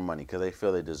for more money because they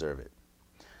feel they deserve it.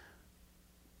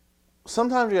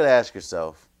 Sometimes you got to ask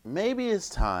yourself, maybe it's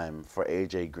time for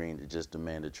A.J. Green to just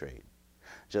demand a trade.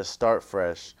 Just start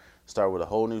fresh, start with a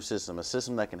whole new system, a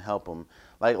system that can help him.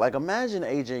 Like imagine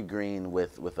A.J. Green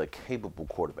with a capable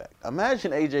quarterback.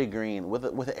 Imagine A.J. Green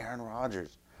with Aaron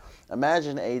Rodgers.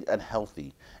 Imagine a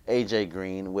healthy A.J.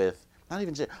 Green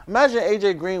imagine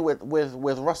A.J. Green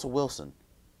with Russell Wilson.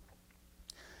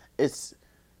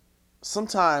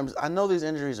 Sometimes, I know these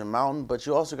injuries are mounting, but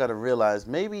you also got to realize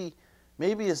maybe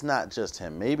it's not just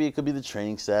him. Maybe it could be the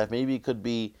training staff. Maybe it could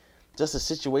be just the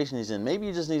situation he's in. Maybe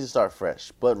he just needs to start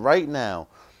fresh. But right now,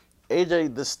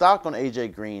 the stock on A.J.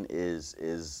 Green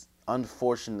is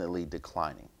unfortunately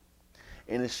declining.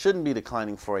 And it shouldn't be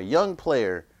declining for a young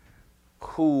player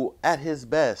who, at his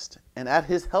best and at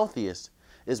his healthiest,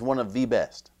 is one of the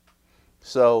best.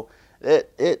 So it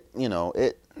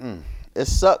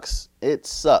sucks. It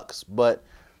sucks. But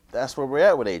that's where we're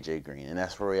at with A.J. Green, and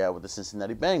that's where we're at with the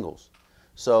Cincinnati Bengals.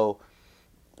 So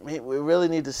we really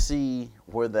need to see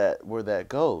where that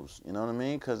goes. You know what I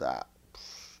mean? Because I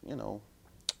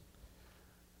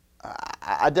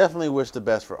definitely wish the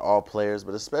best for all players,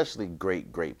 but especially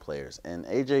great players. And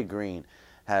A.J. Green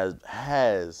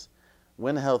has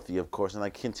when healthy, of course, and I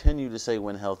continue to say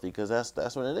when healthy because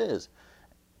that's what it is.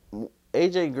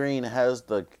 A.J. Green has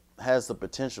the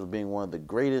potential of being one of the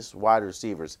greatest wide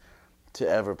receivers to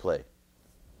ever play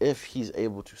if he's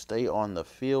able to stay on the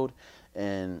field,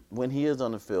 and when he is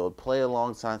on the field, play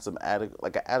alongside an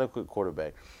adequate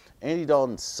quarterback. Andy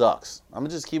Dalton sucks. I'm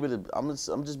just be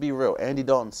real. Andy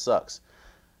Dalton sucks.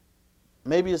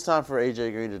 Maybe it's time for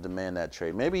A.J. Green to demand that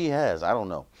trade. Maybe he has. I don't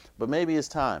know, but maybe it's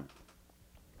time.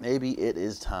 Maybe it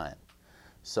is time.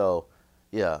 So,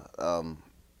 yeah.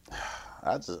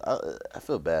 I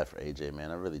feel bad for AJ,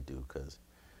 man. I really do, because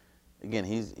again,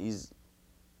 it's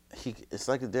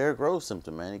like a Derrick Rose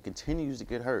symptom, man. He continues to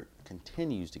get hurt,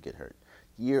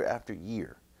 year after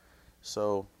year.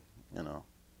 So,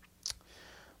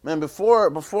 man.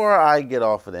 Before I get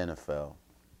off of the NFL,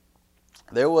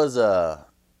 there was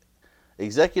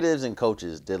executives and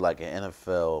coaches did like an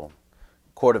NFL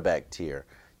quarterback tier.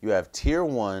 You have tier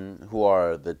 1, who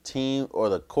are the team or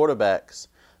the quarterbacks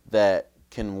that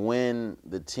can win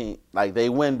the team, like they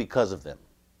win because of them.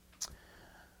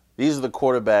 These are the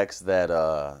quarterbacks that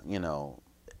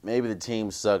maybe the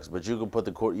team sucks, but you can put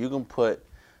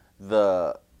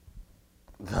the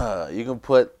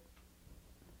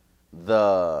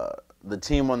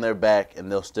team on their back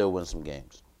and they'll still win some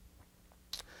games.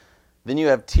 Then you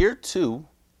have tier 2,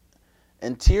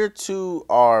 And tier 2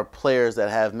 are players that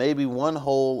have maybe one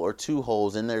hole or two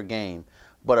holes in their game,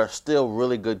 but are still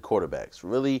really good quarterbacks.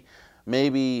 Really,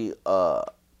 maybe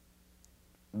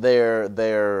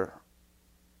they're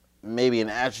maybe an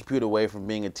attribute away from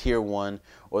being a tier 1,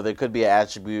 or they could be an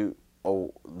attribute,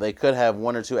 or they could have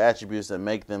one or two attributes that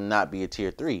make them not be a tier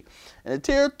 3. And a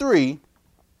tier 3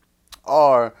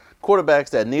 are quarterbacks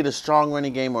that need a strong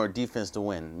running game or a defense to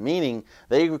win, meaning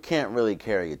they can't really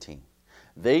carry a team.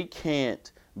 They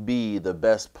can't be the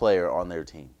best player on their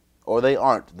team, or they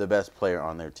aren't the best player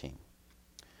on their team.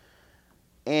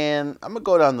 And I'm going to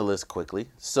go down the list quickly.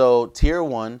 So tier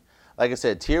 1, like I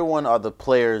said, tier 1 are the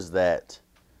players that,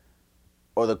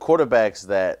 or the quarterbacks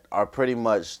that are pretty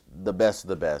much the best of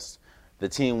the best. The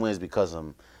team wins because of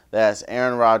them. That's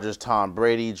Aaron Rodgers, Tom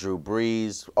Brady, Drew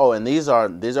Brees. Oh, and these are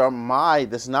this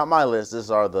is not my list.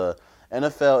 These are the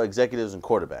NFL executives and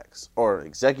quarterbacks, or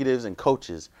executives and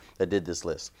coaches that did this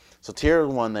list. So tier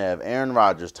 1, they have Aaron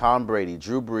Rodgers, Tom Brady,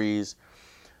 Drew Brees,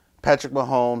 Patrick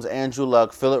Mahomes, Andrew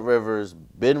Luck, Phillip Rivers,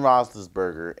 Ben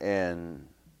Roethlisberger, and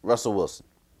Russell Wilson.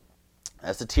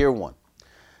 That's the tier 1.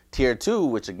 Tier 2,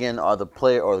 which again are the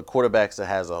player or the quarterbacks that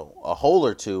has a hole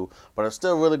or two, but are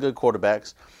still really good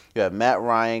quarterbacks. You have Matt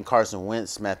Ryan, Carson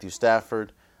Wentz, Matthew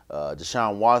Stafford,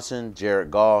 Deshaun Watson, Jared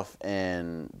Goff,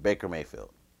 and Baker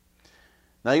Mayfield.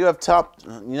 Now you have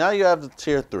the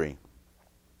tier 3.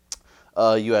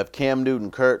 You have Cam Newton,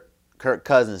 Kirk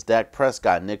Cousins, Dak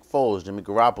Prescott, Nick Foles, Jimmy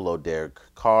Garoppolo, Derek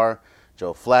Carr,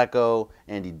 Joe Flacco,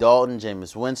 Andy Dalton,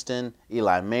 Jameis Winston,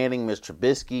 Eli Manning, Mitch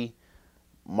Trubisky,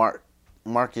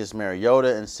 Marcus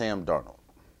Mariota, and Sam Darnold.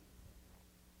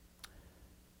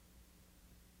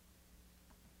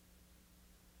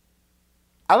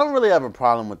 I don't really have a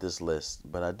problem with this list,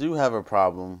 but I do have a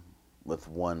problem with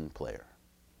one player.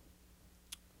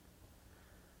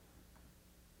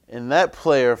 And that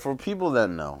player, for people that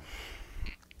know,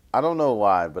 I don't know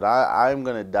why, but I'm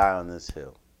going to die on this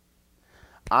hill.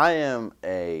 I am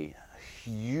a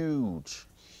huge,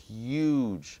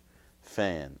 huge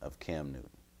fan of Cam Newton.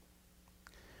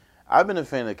 I've been a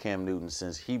fan of Cam Newton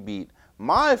since he beat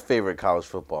my favorite college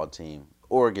football team,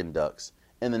 Oregon Ducks,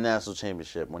 in the national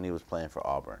championship when he was playing for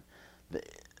Auburn.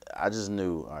 I just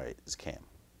knew, all right, it's Cam.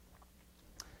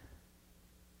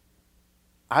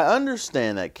 I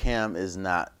understand that Cam is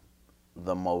not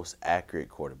the most accurate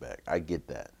quarterback. I get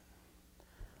that.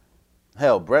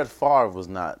 Hell, Brett Favre was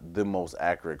not the most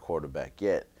accurate quarterback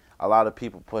yet. A lot of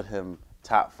people put him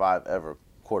top 5 ever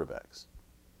quarterbacks.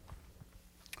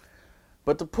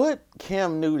 But to put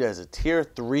Cam Newton as a tier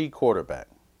 3 quarterback,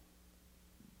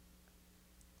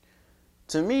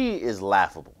 to me, is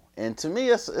laughable. And to me,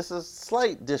 it's a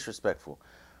slight disrespectful.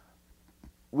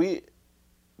 The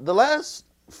last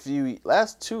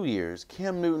 2 years,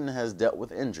 Cam Newton has dealt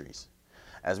with injuries.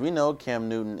 As we know, Cam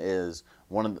Newton is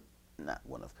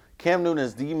Cam Newton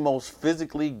is the most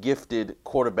physically gifted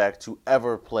quarterback to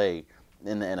ever play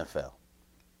in the NFL.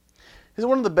 He's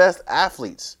one of the best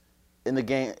athletes in the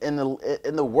game in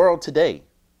the world today.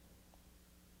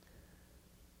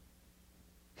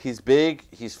 He's big,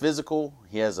 he's physical,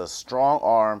 he has a strong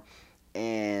arm,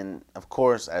 and of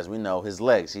course, as we know, his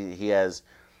legs. He's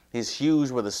huge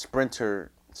with a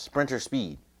sprinter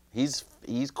speed. He's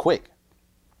quick,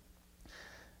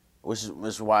 which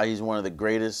is why he's one of the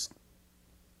greatest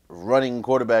running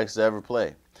quarterbacks to ever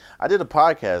play. I did a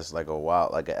podcast like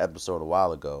an episode a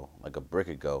while ago, like a brick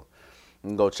ago. You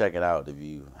can go check it out if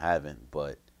you haven't.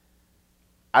 But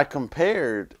I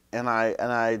compared and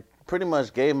I pretty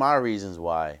much gave my reasons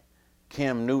why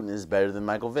Cam Newton is better than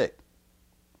Michael Vick.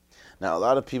 Now, a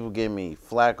lot of people gave me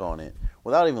flack on it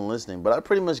without even listening, but I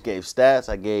pretty much gave stats,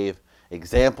 I gave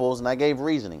examples, and I gave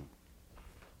reasoning.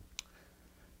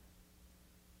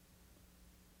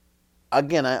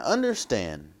 Again, I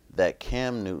understand that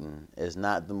Cam Newton is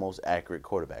not the most accurate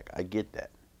quarterback. I get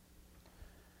that.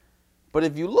 But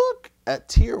if you look at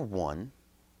tier 1,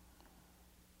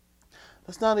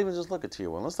 let's not even just look at tier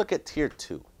 1. Let's look at tier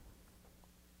 2.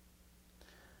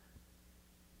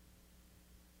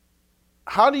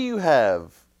 How do you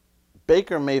have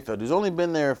Baker Mayfield, who's only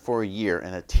been there for a year,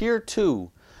 and a tier 2,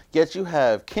 yet you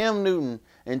have Cam Newton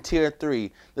in tier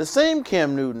 3, the same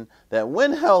Cam Newton that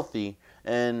when healthy,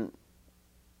 and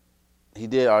he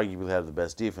did arguably have the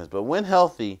best defense, but when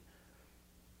healthy,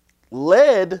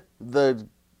 led the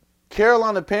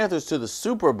Carolina Panthers to the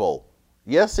Super Bowl.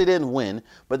 Yes, they didn't win,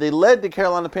 but they led the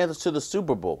Carolina Panthers to the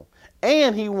Super Bowl.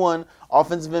 And he won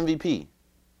Offensive MVP.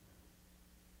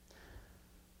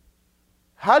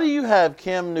 How do you have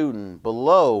Cam Newton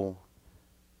below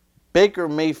Baker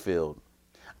Mayfield?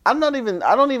 I'm not even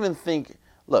going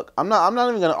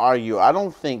to argue. I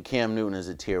don't think Cam Newton is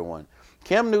a tier 1.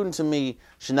 Cam Newton, to me,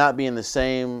 should not be in the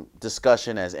same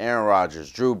discussion as Aaron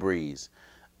Rodgers, Drew Brees,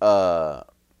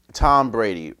 Tom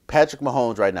Brady, Patrick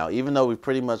Mahomes right now, even though we've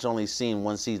pretty much only seen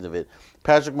one season of it.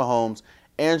 Patrick Mahomes,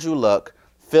 Andrew Luck,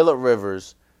 Phillip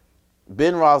Rivers,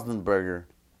 Ben Roethlisberger,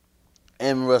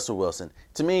 and Russell Wilson.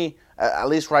 To me, at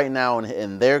least right now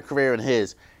in their career and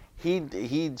his,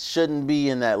 he shouldn't be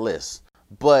in that list.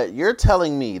 But you're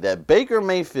telling me that Baker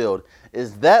Mayfield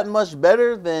is that much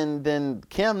better than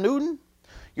Cam Newton?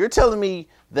 You're telling me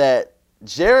that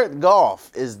Jared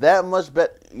Goff is that much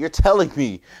better? You're telling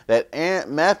me that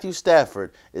Matthew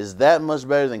Stafford is that much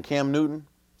better than Cam Newton?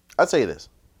 I'll tell you this.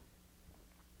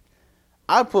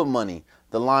 I put money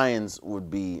the Lions would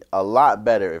be a lot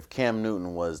better if Cam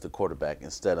Newton was the quarterback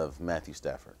instead of Matthew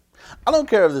Stafford. I don't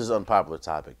care if this is an unpopular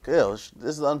topic. This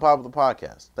is an unpopular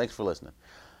podcast. Thanks for listening.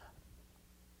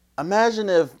 Imagine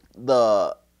if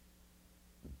that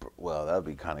would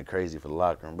be kind of crazy for the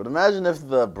locker room, but imagine if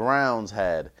the Browns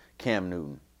had Cam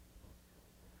Newton.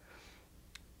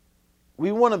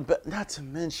 We want to, not to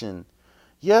mention,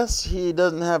 yes, he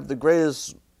doesn't have the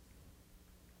greatest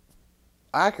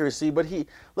accuracy, but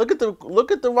look at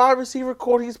the wide receiver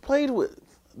core he's played with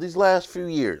these last few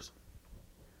years.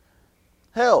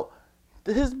 Hell,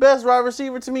 his best wide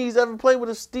receiver to me he's ever played with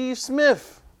is Steve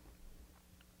Smith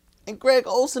and Greg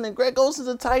Olsen, and Greg Olsen's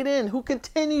a tight end who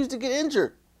continues to get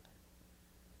injured.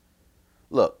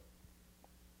 Look,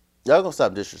 y'all gonna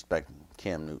stop disrespecting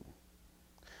Cam Newton.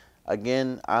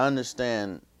 Again, I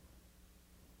understand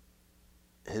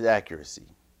his accuracy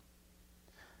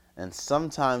and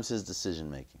sometimes his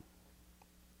decision making.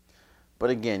 But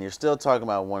again, you're still talking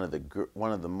about one of the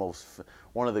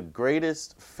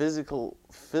greatest physical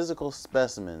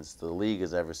specimens the league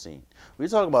has ever seen. We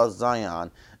talk about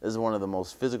Zion as one of the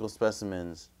most physical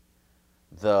specimens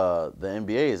the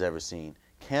NBA has ever seen.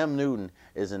 Cam Newton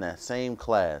is in that same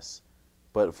class,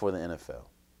 but for the NFL.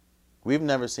 We've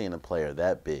never seen a player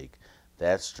that big,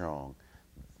 that strong,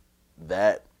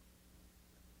 that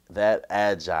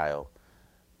agile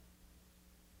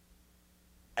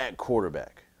at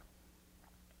quarterback.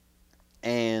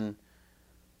 And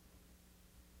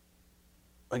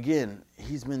again,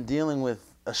 he's been dealing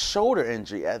with a shoulder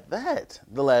injury at that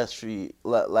the last year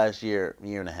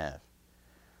and a half.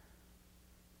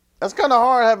 That's kind of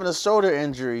hard having a shoulder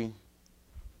injury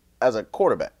as a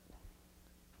quarterback.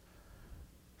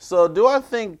 So do I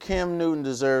think Cam Newton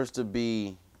deserves to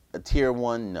be a tier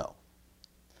 1? No.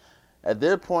 At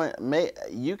this point,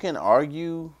 you can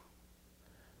argue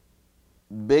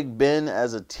Big Ben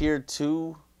as a tier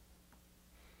 2.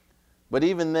 But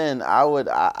even then,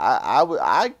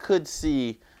 I could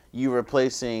see you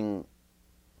replacing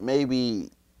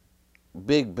maybe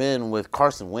Big Ben with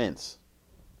Carson Wentz.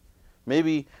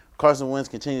 Maybe Carson Wentz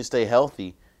continues to stay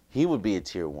healthy, he would be a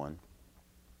tier 1.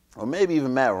 Or maybe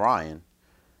even Matt Ryan.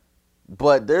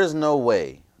 But there's no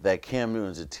way that Cam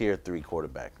Newton's a tier 3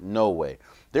 quarterback. No way.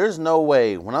 There's no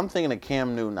way. When I'm thinking of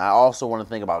Cam Newton, I also want to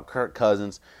think about Kirk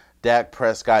Cousins, Dak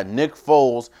Prescott, Nick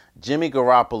Foles, Jimmy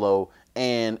Garoppolo,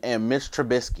 and Mitch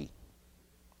Trubisky.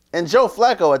 And Joe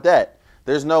Flacco at that.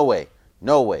 There's no way.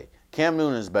 No way. Cam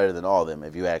Newton is better than all of them,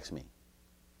 if you ask me.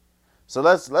 So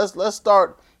let's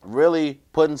start really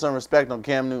putting some respect on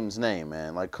Cam Newton's name,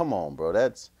 man. Like, come on, bro.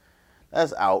 That's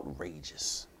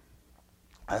outrageous.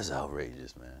 That's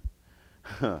outrageous,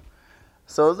 man.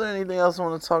 So is there anything else I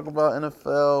want to talk about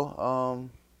NFL?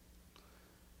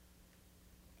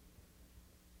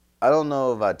 I don't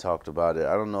know if I talked about it.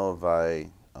 I don't know if I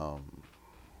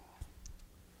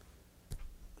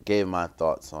gave my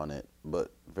thoughts on it,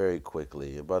 but very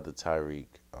quickly about the Tyreek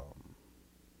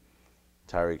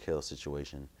Hill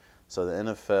situation. So the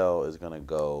NFL is going to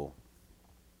go,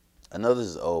 I know this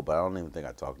is old, but I don't even think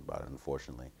I talked about it,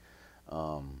 unfortunately.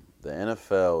 The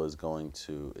NFL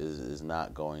is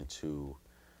not going to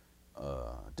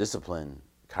discipline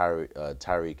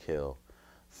Tyreek Hill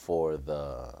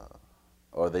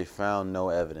or they found no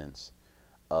evidence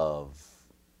of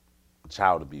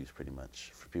child abuse, pretty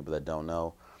much. For people that don't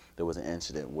know, there was an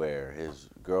incident where his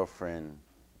girlfriend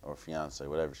or fiance,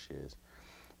 whatever she is,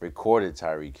 recorded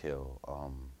Tyreek Hill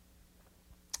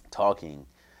talking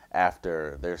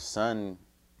after their son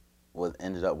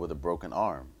ended up with a broken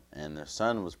arm. And their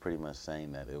son was pretty much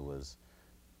saying that it was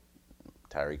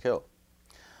Tyreek Hill.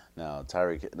 Now,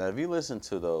 if you listen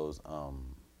to those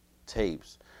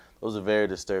tapes, those are very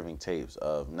disturbing tapes.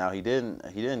 Now he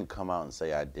didn't come out and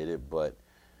say I did it, but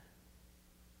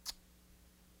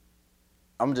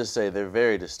I'm just saying they're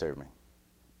very disturbing.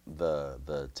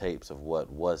 The tapes of what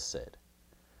was said,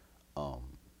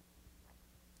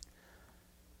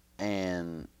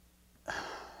 and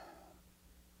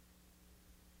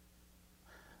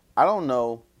I don't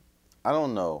know. I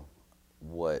don't know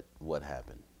what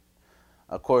happened.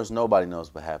 Of course, nobody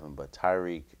knows what happened, but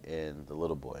Tyreek and the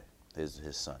little boy, his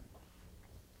son.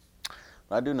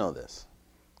 But I do know this: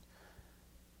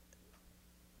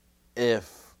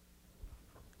 if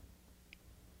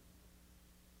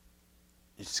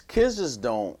kids just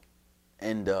don't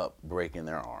end up breaking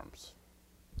their arms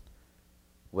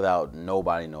without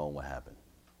nobody knowing what happened,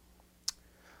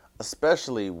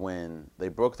 especially when they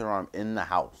broke their arm in the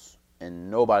house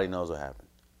and nobody knows what happened.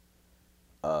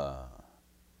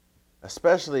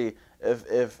 Especially if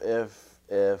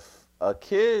a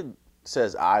kid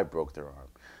says I broke their arm,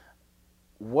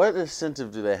 what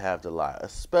incentive do they have to lie,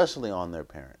 especially on their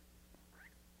parent?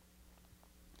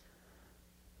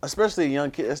 Especially a young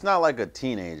kid. It's not like a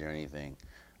teenager or anything.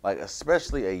 Like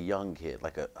especially a young kid,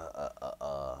 like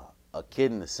a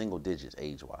kid in the single digits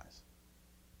age wise.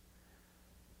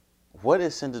 What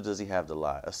incentive does he have to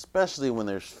lie, especially when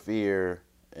there's fear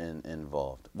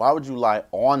involved? Why would you lie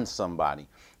on somebody,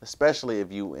 especially if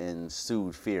you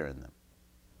ensued fear in them?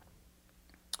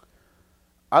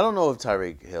 I don't know if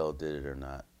Tyreek Hill did it or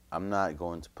not. I'm not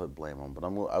going to put blame on him, but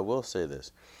I will say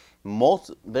this.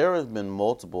 There have been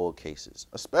multiple cases,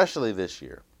 especially this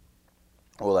year,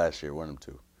 or last year, one of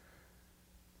them two,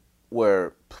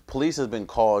 where police has been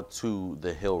called to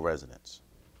the Hill residence.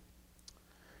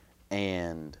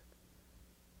 And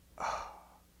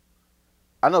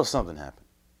I know something happened.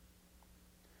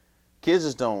 Kids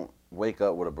just don't wake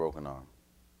up with a broken arm.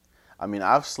 I mean,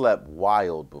 I've slept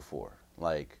wild before,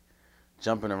 like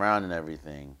jumping around and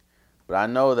everything, but I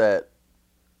know that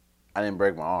I didn't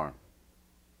break my arm.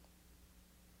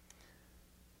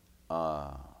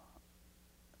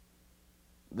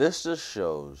 This just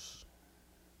shows.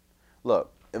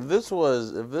 Look, if this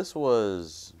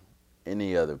was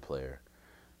any other player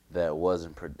that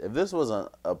wasn't, if this was a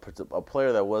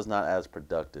player that was not as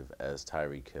productive as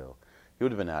Tyreek Hill, he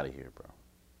would have been out of here, bro.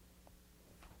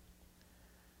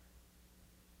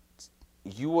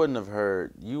 You would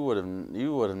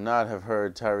not have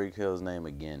heard Tyreek Hill's name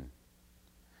again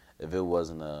if it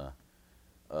wasn't a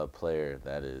player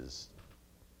that is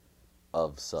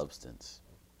of substance,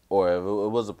 or if it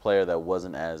was a player that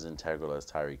wasn't as integral as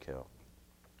Tyreek Hill.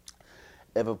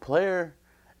 If a player,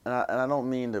 and I don't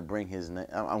mean to bring his name,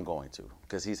 I'm going to,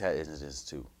 because he's had instances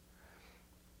too.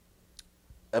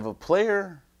 If a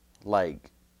player is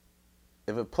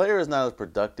not as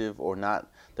productive or not,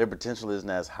 their potential isn't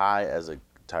as high as a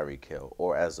Tyreek Hill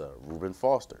or as a Reuben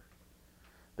Foster,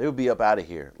 they would be up out of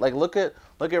here. Like look at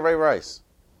Ray Rice.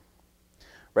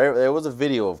 There was a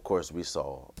video, of course, we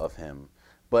saw of him,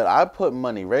 but I put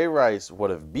money Ray Rice would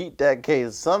have beat that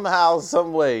case somehow,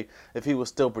 some way, if he was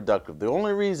still productive. The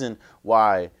only reason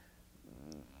why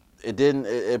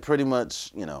it pretty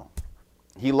much,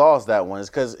 he lost that one is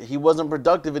because he wasn't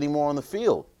productive anymore on the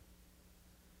field.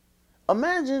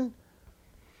 Imagine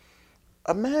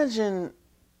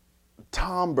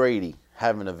Tom Brady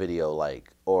having a video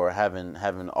or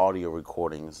having audio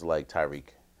recordings like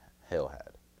Tyreek Hill had.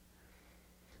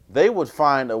 They would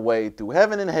find a way through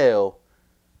heaven and hell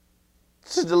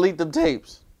to delete them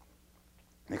tapes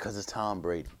because it's Tom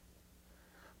Brady.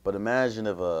 But imagine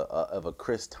if a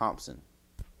Chris Thompson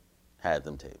had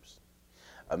them tapes.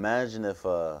 Imagine if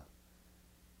a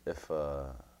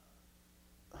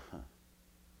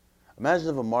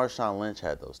Marshawn Lynch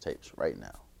had those tapes right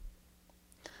now.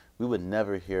 We would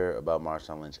never hear about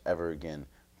Marshawn Lynch ever again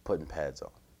putting pads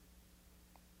on.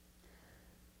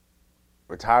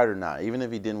 Retired or not, even if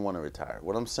he didn't want to retire.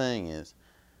 What I'm saying is,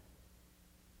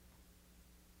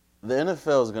 the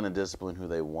NFL is going to discipline who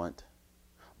they want,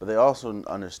 but they also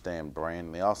understand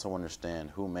brand. They also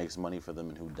understand who makes money for them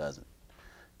and who doesn't.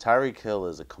 Tyreek Hill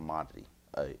is a commodity,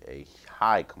 a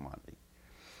high commodity.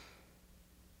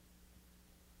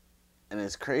 And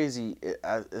it's crazy,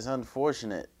 it's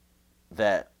unfortunate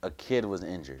that a kid was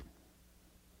injured.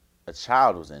 A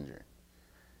child was injured.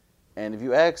 And if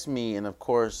you ask me, and of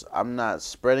course, I'm not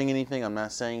spreading anything, I'm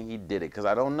not saying he did it, because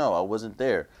I don't know, I wasn't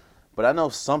there. But I know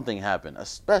something happened,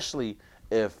 especially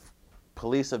if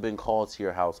police have been called to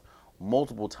your house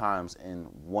multiple times in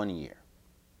 1 year.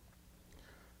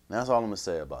 And that's all I'm going to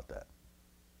say about that.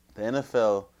 The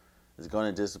NFL is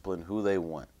going to discipline who they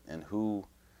want, and that's all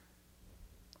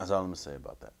I'm going to say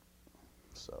about that.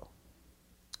 So,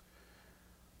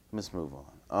 let's move on.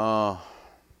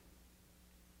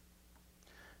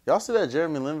 Y'all see that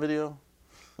Jeremy Lin video?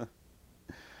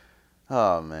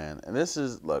 Oh, man. And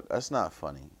look, that's not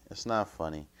funny. It's not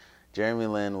funny. Jeremy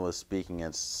Lin was speaking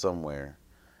at somewhere,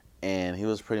 and he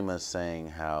was pretty much saying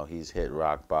how he's hit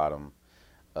rock bottom.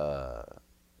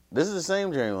 This is the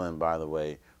same Jeremy Lin, by the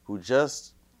way, who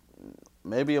just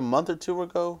maybe a month or two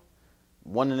ago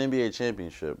won an NBA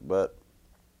championship, but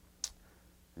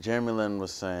Jeremy Lin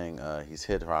was saying he's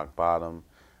hit rock bottom.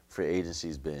 Free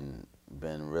agency's been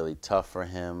really tough for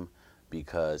him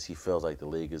because he feels like the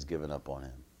league is giving up on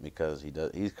him because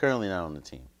he's currently not on the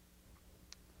team.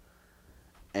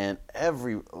 And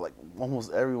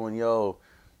almost everyone,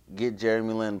 get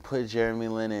Jeremy Lin, put Jeremy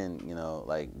Lin in,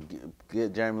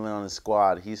 get Jeremy Lin on the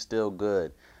squad. He's still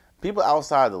good. People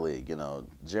outside the league,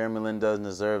 Jeremy Lin doesn't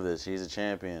deserve this. He's a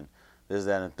champion. This,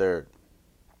 that, and the third.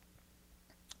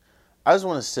 I just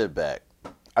want to sit back.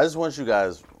 I just want you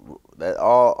guys that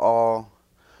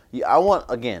I want,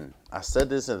 again, I said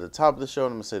this at the top of the show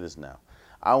and I'm going to say this now.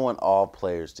 I want all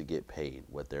players to get paid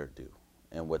what they're due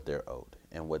and what they're owed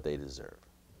and what they deserve.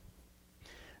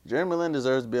 Jeremy Lin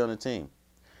deserves to be on the team.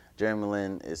 Jeremy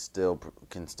Lin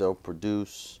can still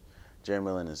produce.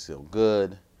 Jeremy Lin is still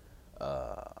good.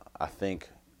 I think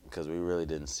because we really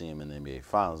didn't see him in the NBA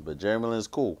Finals, but Jeremy Lin is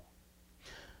cool.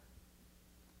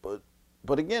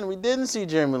 But again, we didn't see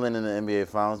Jeremy Lin in the NBA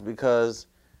Finals because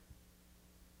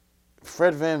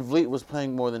Fred VanVleet was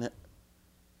playing more than him.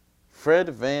 Fred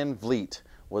VanVleet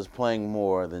was playing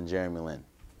more than Jeremy Lin.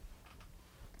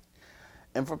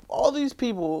 And for all these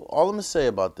people, all I'm gonna say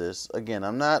about this, again,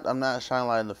 I'm not shining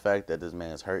light on the fact that this man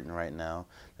is hurting right now,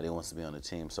 that he wants to be on the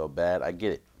team so bad. I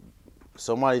get it.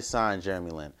 Somebody signed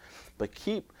Jeremy Lin, but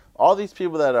keep all these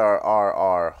people that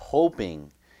are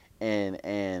hoping and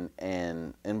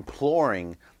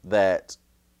imploring that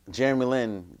Jeremy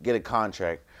Lin get a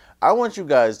contract. I want you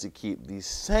guys to keep the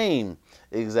same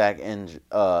exact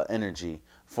energy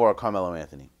for Carmelo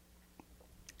Anthony.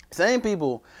 Same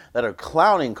people that are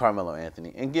clowning Carmelo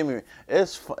Anthony, and it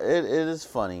is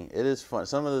funny. It is fun.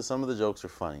 Some of the jokes are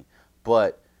funny,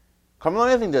 but Carmelo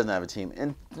Anthony doesn't have a team,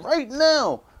 and right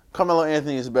now Carmelo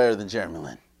Anthony is better than Jeremy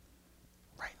Lin.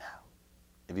 Right now,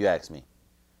 if you ask me.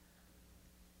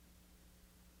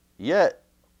 Yet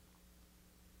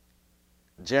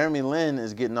Jeremy Lin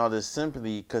is getting all this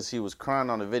sympathy because he was crying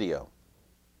on the video.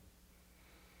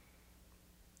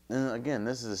 And again,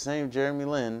 this is the same Jeremy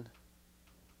Lin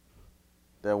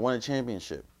that won a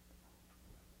championship.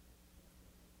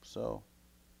 So,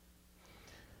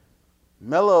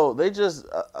 Melo, an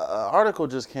article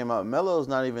just came out.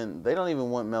 They don't even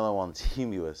want Melo on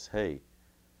Team USA.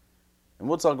 And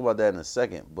we'll talk about that in a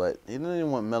second, but they don't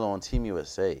even want Melo on Team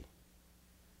USA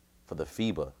for the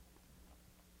FIBA.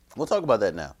 We'll talk about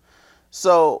that now.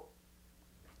 So,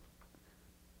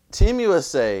 Team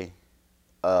USA,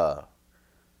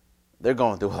 they're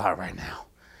going through a lot right now.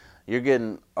 You're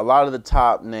getting a lot of the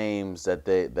top names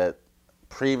that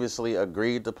previously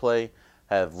agreed to play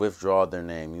have withdrawn their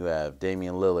name. You have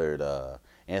Damian Lillard,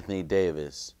 Anthony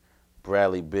Davis,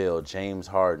 Bradley Beal, James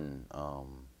Harden,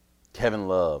 Kevin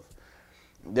Love.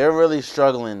 They're really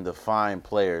struggling to find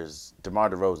players. DeMar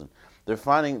DeRozan.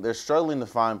 They're struggling to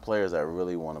find players that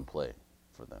really want to play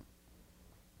for them.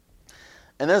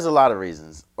 And there's a lot of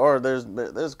reasons, or there's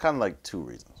kind of like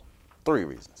three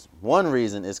reasons. One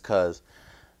reason is because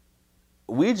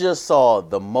we just saw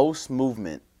the most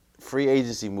free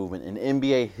agency movement in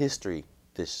NBA history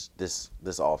this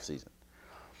offseason.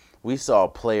 We saw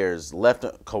players left: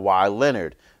 Kawhi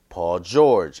Leonard, Paul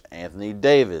George, Anthony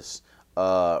Davis,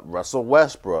 Russell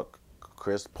Westbrook,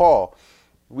 Chris Paul.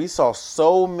 We saw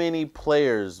so many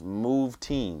players move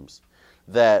teams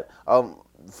that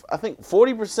I think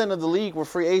 40% of the league were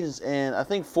free agents, and I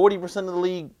think 40% of the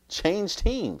league changed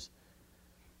teams.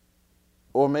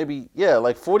 Or maybe,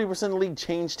 like 40% of the league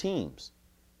changed teams.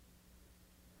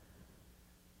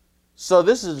 So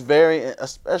this is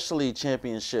especially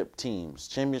championship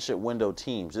window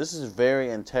teams. This is very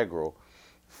integral.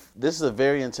 This is a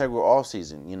very integral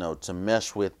offseason, to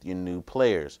mesh with your new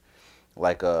players,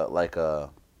 like a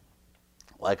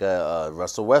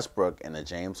Russell Westbrook and a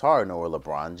James Harden, or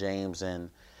LeBron James and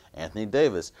Anthony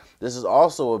Davis. This is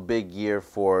also a big year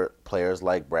for players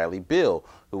like Bradley Beal,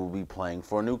 who will be playing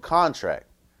for a new contract.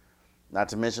 Not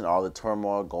to mention all the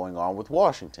turmoil going on with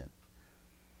Washington.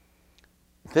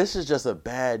 This is just a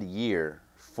bad year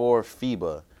for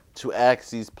FIBA to ask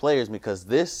these players because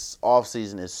this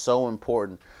offseason is so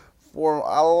important for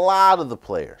a lot of the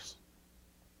players.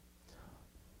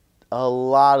 A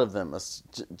lot of them,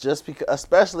 just because,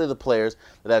 especially the players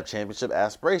that have championship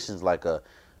aspirations, like a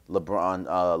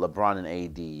LeBron and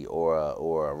AD,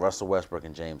 or Russell Westbrook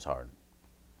and James Harden.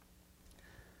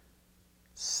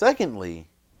 Secondly,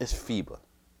 is FIBA.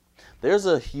 There's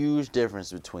a huge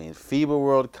difference between FIBA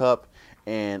World Cup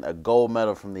and a gold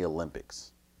medal from the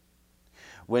Olympics.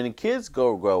 When the kids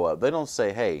grow up, they don't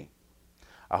say, "Hey,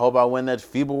 I hope I win that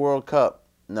FIBA World Cup."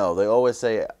 No, they always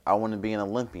say, "I want to be an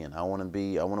Olympian. I want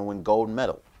to win gold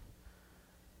medal."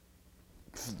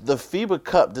 the FIBA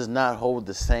Cup does not hold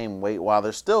the same weight. While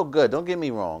they're still good, don't get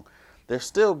me wrong, they're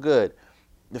still good.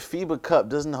 The FIBA Cup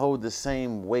doesn't hold the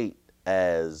same weight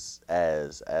as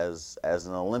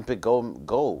an Olympic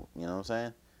gold. You know what I'm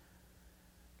saying?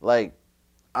 Like,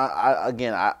 I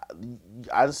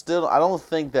don't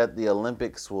think that the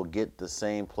Olympics will get the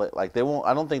same play. Like, they won't.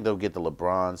 I don't think they'll get the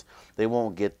LeBrons. They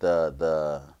won't get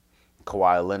the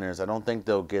Kawhi Leonards. I don't think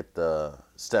they'll get the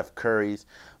Steph Currys,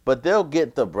 but they'll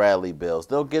get the Bradley Bills.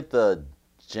 They'll get the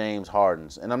James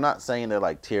Hardens. And I'm not saying they're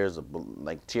like tiers or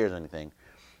anything.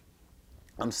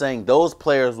 I'm saying those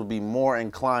players will be more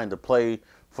inclined to play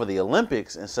for the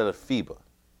Olympics instead of FIBA.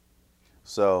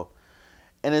 So,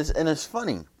 and it's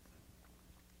funny.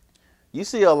 You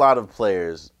see a lot of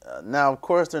players. Now, of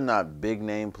course, they're not big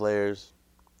name players,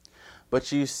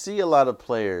 but you see a lot of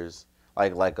players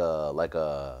like a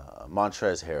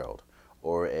Montrezl Harrell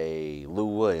or a Lou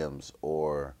Williams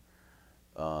or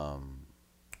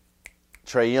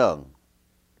Trae Young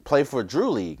play for Drew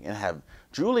League and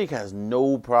Drew League has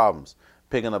no problems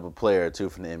picking up a player or two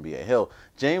from the NBA. Hell,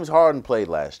 James Harden played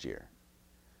last year.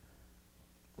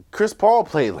 Chris Paul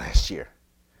played last year.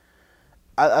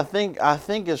 I think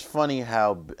it's funny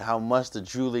how much the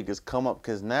Drew League has come up,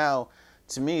 because now,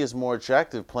 to me, it's more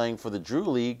attractive playing for the Drew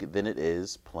League than it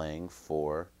is playing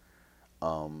for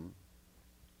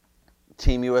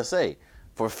Team USA,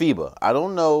 for FIBA. I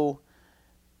don't know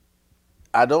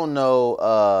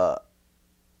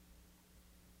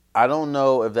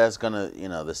if that's gonna,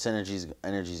 the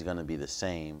energy is gonna be the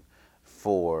same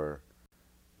for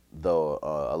the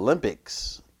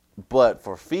Olympics, but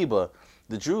for FIBA,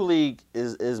 the Drew League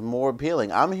is more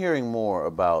appealing. I'm hearing more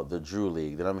about the Drew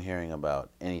League than I'm hearing about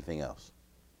anything else.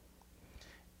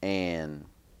 And,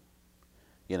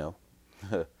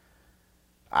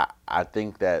 I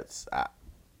think that's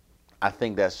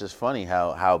just funny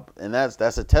how and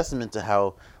that's a testament to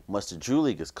how much the Drew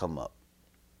League has come up.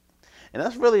 And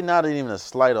that's really not even a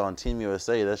slight on Team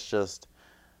USA. That's just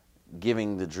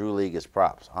giving the Drew League its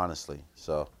props, honestly.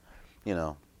 So,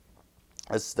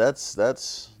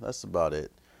 That's about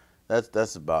it.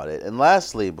 That's about it. And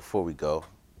lastly, before we go,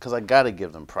 because I gotta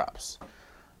give them props.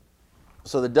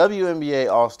 So the WNBA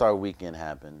All-Star Weekend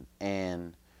happened,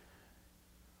 and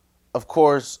of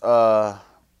course, just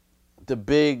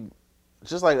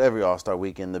like every All-Star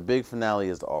Weekend, the big finale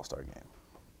is the All-Star Game.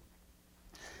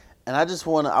 And I just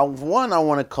want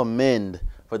to commend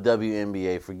for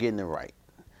WNBA for getting it right,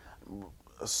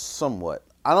 somewhat.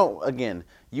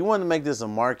 You want to make this a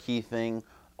marquee thing.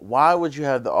 Why would you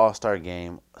have the All-Star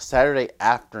Game Saturday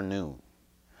afternoon?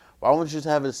 Why wouldn't you just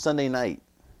have it Sunday night?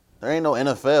 There ain't no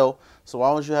NFL, so why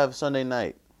wouldn't you have Sunday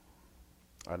night?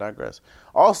 I digress.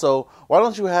 Also, why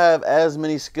don't you have as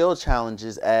many skill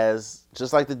challenges as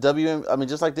just like the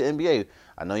NBA?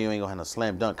 I know you ain't gonna have no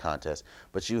slam dunk contest,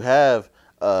 but you have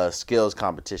a skills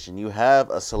competition. You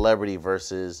have a celebrity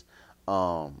versus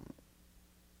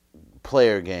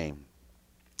player game.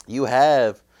 You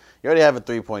already have a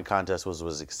 3-point contest, which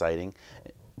was exciting,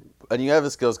 and you have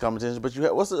a skills competition. But you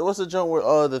have, what's the joint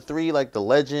where the three, like the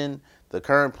legend, the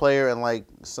current player, and like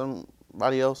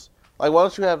somebody else? Like, why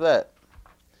don't you have that?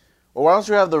 Or why don't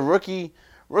you have the rookie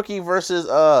versus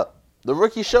the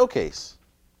rookie showcase,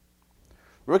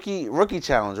 rookie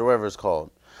challenge, or whatever it's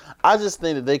called? I just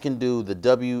think that they can do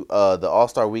the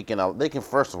All-Star Weekend. They can,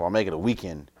 first of all, make it a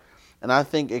weekend, and I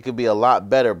think it could be a lot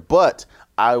better. But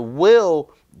I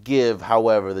will give,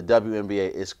 however, the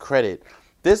WNBA its credit.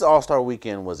 This All-Star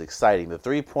Weekend was exciting. The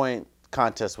 3-point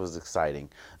contest was exciting.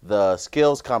 The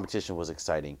skills competition was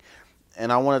exciting.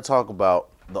 And I want to talk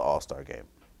about the All-Star Game.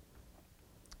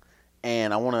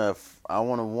 And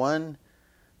the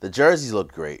jerseys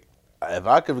look great. In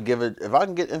fact,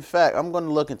 I'm going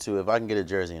to look into if I can get a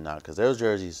jersey or not, because those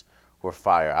jerseys were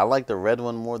fire. I like the red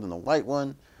one more than the white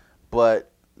one,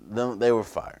 but they were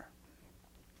fire.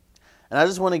 And I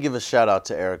just want to give a shout out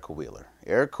to Erica Wheeler.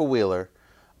 Erica Wheeler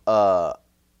was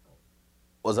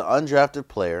an undrafted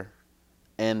player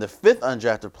and the 5th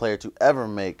undrafted player to ever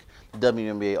make the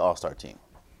WNBA All-Star team.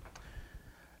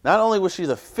 Not only was she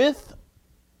the 5th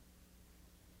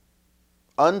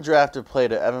undrafted player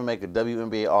to ever make a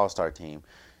WNBA All-Star team,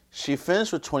 she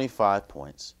finished with 25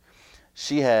 points.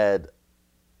 She had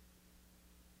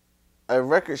a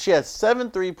record. She had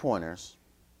 7 3-pointers,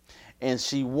 and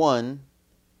she won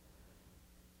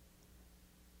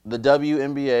the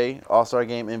WNBA All-Star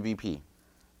Game MVP.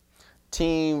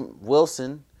 Team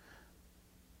Wilson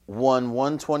won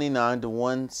 129 to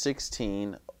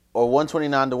 116, or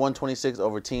 129 to 126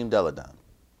 over Team Deladon.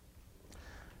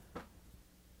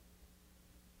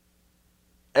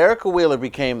 Erica Wheeler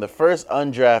became the first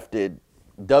undrafted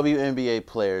WNBA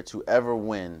player to ever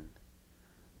win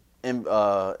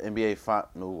WNBA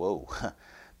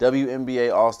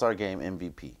All-Star Game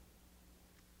MVP.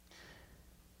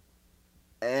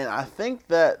 And I think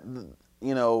that,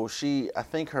 I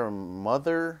think her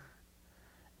mother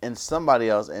and somebody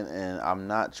else, and I'm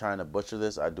not trying to butcher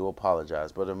this, I do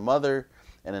apologize, but her mother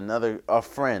and a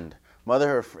friend,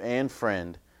 and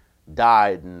friend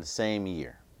died in the same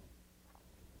year.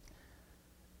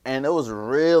 And it was a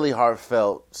really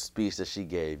heartfelt speech that she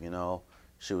gave,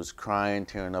 She was crying,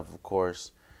 tearing up, of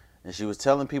course, and she was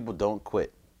telling people, don't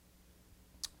quit.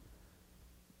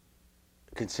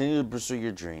 Continue to pursue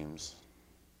your dreams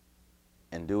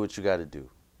and do what you got to do.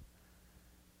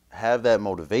 Have that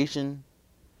motivation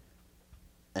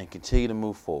and continue to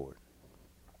move forward.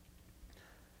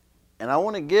 And I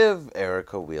want to give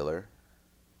Erica Wheeler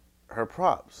her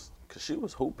props because she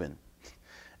was hooping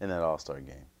in that All-Star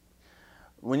game.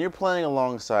 When you're playing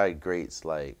alongside greats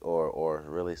like, or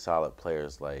really solid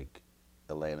players like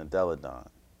Elena Deladon,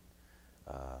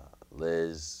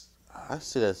 Liz, I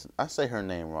say her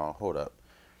name wrong. Hold up.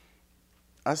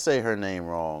 I say her name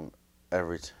wrong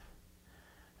every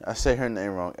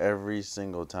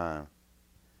single time.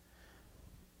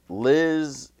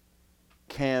 Liz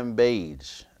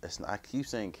Cambage. I keep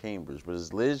saying Cambridge, but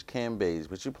it's Liz Cambage.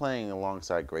 But you're playing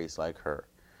alongside greats like her,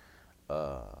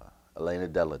 Elena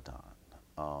Deladon,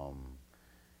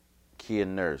 Kia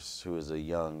Nurse, who is a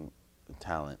young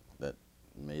talent that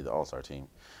made the All-Star team.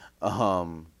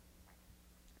 I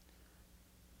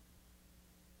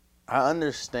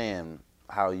understand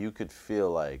how you could feel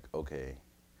like, okay,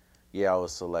 yeah, I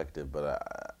was selected, but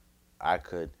I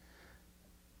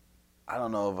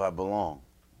don't know if I belong.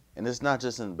 And it's not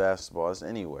just in basketball, it's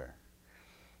anywhere.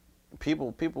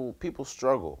 People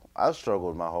struggle. I've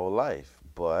struggled my whole life,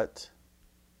 but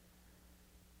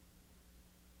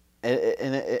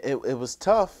it was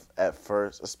tough at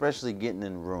first, especially getting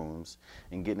in rooms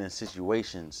and getting in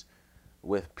situations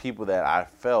with people that I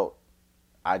felt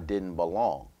I didn't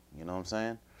belong. You know what I'm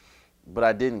saying? But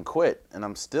I didn't quit, and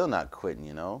I'm still not quitting,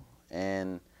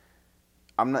 And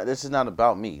this is not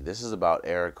about me. This is about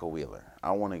Erica Wheeler. I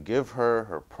want to give her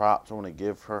her props. I want to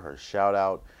give her her shout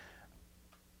out.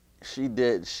 She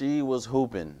was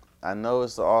hooping. I know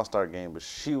it's the All-Star game, but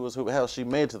she was hooping. Hell, she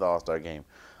made it to the All-Star game.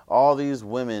 All these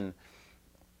women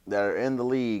that are in the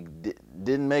league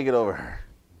didn't make it over her.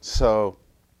 So,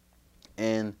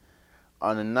 and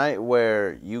on a night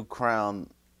where you crown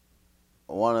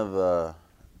one of the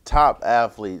top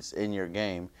athletes in your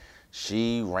game,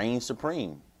 she reigned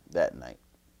supreme that night.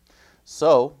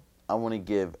 So, I want to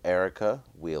give Erica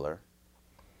Wheeler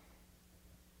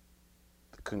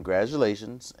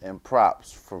congratulations and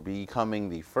props for becoming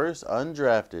the first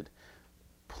undrafted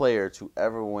player to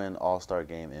ever win All-Star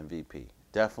Game MVP.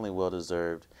 Definitely well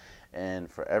deserved.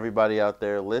 And for everybody out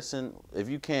there, listen, if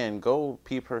you can, go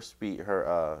peep her speech at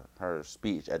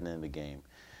the end of the game.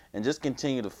 And just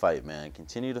continue to fight, man.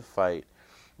 Continue to fight.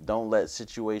 Don't let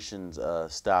situations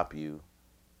stop you.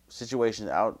 Situations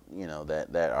out,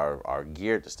 that are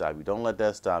geared to stop you. Don't let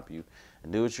that stop you.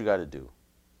 And do what you got to do.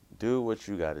 Do what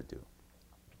you got to do.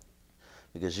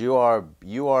 Because you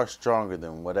are stronger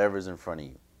than whatever's in front of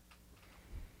you.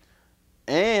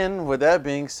 And with that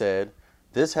being said,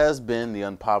 this has been the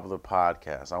Unpopular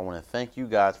Podcast. I want to thank you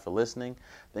guys for listening.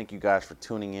 Thank you guys for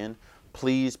tuning in.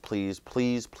 Please, please,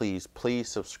 please, please, please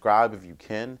subscribe if you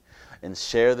can, and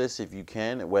share this if you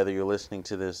can, whether you're listening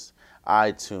to this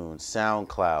iTunes,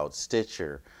 SoundCloud,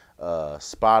 Stitcher,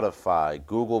 Spotify,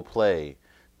 Google Play,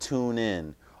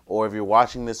 TuneIn, or if you're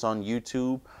watching this on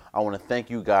YouTube. I want to thank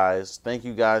you guys. Thank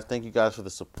you guys for the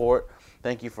support.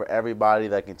 Thank you for everybody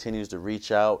that continues to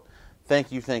reach out.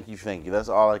 Thank you. That's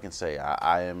all I can say.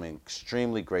 I am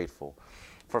extremely grateful.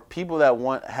 For people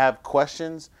that have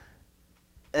questions,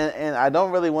 and I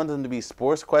don't really want them to be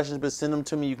sports questions, but send them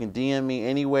to me. You can DM me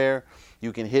anywhere.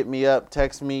 You can hit me up,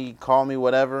 text me, call me,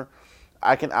 whatever.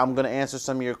 I'm going to answer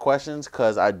some of your questions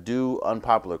because I do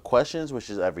Unpopular Questions, which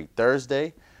is every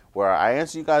Thursday, where I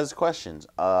answer you guys' questions.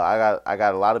 I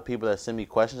got a lot of people that send me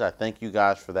questions. I thank you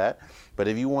guys for that. But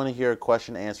if you want to hear a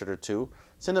question answered or two,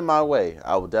 send it my way.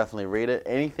 I will definitely read it.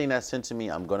 Anything that's sent to me,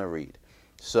 I'm going to read.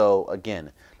 So,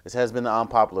 again, this has been the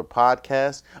Unpopular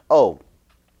Podcast. Oh,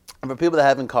 and for people that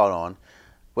haven't caught on,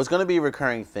 what's going to be a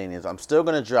recurring thing is I'm still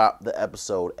going to drop the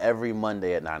episode every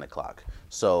Monday at 9 o'clock.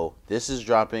 So, this is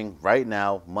dropping right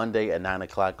now, Monday at 9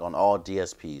 o'clock on all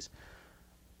DSPs.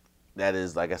 That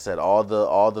is, like I said, all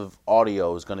the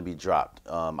audio is going to be dropped,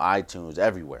 iTunes,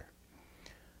 everywhere.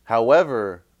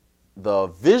 However, the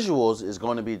visuals is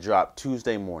going to be dropped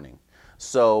Tuesday morning.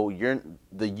 So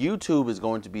the YouTube is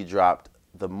going to be dropped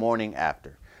the morning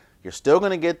after. You're still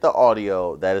going to get the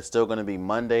audio. That is still going to be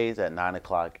Mondays at 9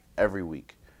 o'clock every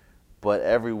week. But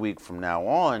every week from now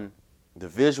on, the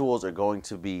visuals are going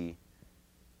to be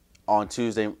on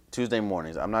Tuesday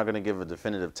mornings. I'm not going to give a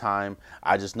definitive time.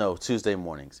 I just know Tuesday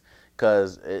mornings.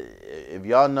 Because if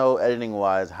y'all know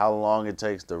editing-wise how long it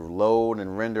takes to load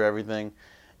and render everything,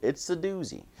 it's a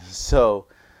doozy. So,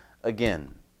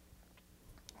 again,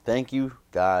 thank you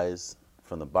guys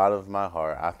from the bottom of my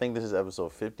heart. I think this is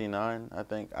episode 59, I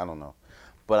don't know.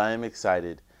 But I am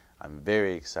excited. I'm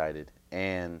very excited.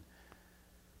 And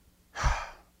I'm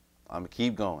going to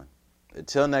keep going.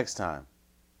 Until next time,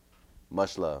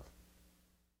 much love.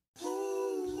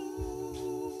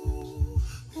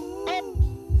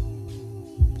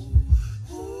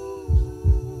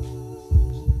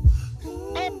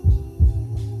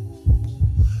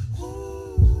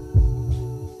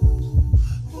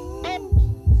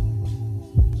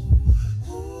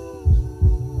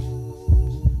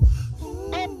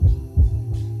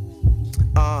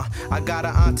 I got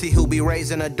an auntie who be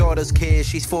raising her daughter's kids.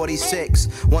 She's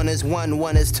 46. One is 1,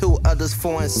 one is 2, others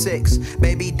 4 and 6.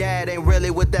 Baby dad ain't really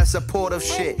with that supportive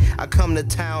shit. I come to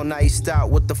town iced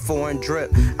out with the foreign drip.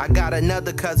 I got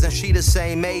another cousin, she the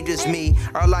same age as me.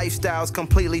 Our lifestyle's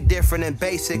completely different and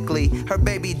basically her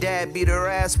baby dad beat her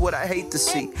ass, what I hate to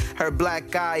see. Her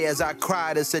black eye as I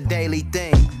cried, it's a daily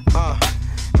thing.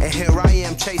 And here I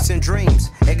am chasing dreams,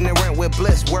 ignorant with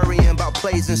bliss, worrying about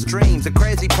plays and streams. The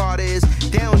crazy part is,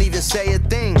 they don't even say a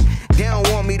thing. They don't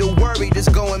want me to worry,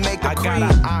 just go and make a cream. I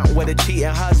got an aunt with a cheating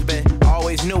husband,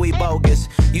 always knew he bogus.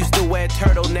 Used to wear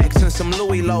turtlenecks and some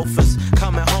Louis loafers.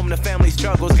 Coming home, the family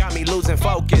struggles got me losing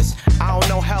focus. I don't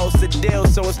know how else to deal,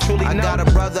 so it's truly I got a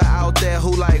brother out there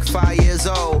who like 5 years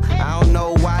old. I don't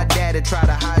know why daddy try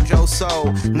to hide your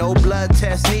soul. No blood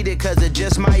test needed, cause it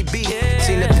just might be.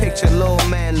 Seen the picture, little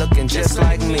man looking just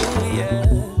like me. Yeah.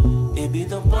 It be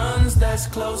the ones that's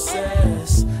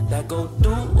closest that go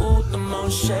through the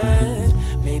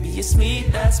motion. Maybe it's me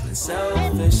that's been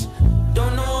selfish.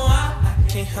 Don't know why I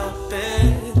can't help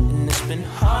it. And it's been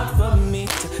hard for me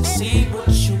to see what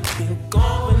you've been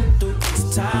going through.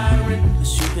 It's tiring,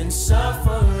 cause you've been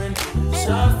suffering,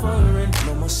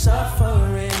 no more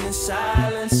suffering in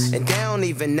silence. And they don't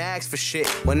even ask for shit.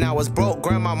 When I was broke,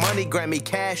 grandma money grabbed me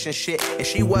cash and shit. And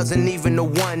she wasn't even the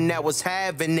one that was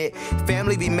having it.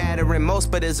 Family be madder than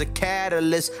most, but it's a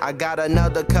catalyst. I got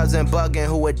another cousin bugging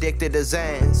who addicted to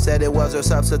Zan. Said it was her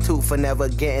substitute for never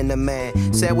getting a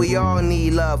man. Said we all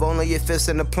need love, only if it's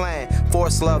in the plan.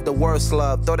 Forced love, the worst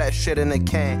love, throw that shit in a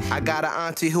can. I got an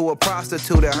auntie who a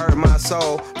prostitute that hurt my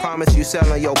soul. Promise you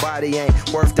selling your body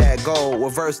ain't worth that gold.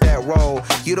 Reverse that role,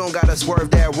 you don't gotta swerve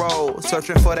that road.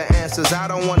 Searching for the answers, I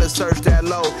don't wanna search that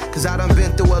low. Cause I done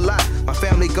been through a lot, my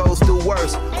family goes through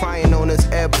worse. Crying on this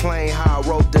airplane, how I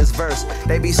wrote this verse.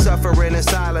 They be suffering in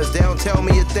silence, they don't tell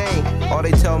me a thing. All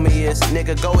they tell me is,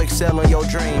 nigga, go excel in your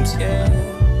dreams. Yeah,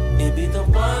 it be the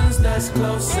ones that's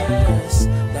closest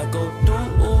that go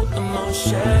through the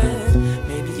motion.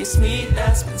 Maybe it's me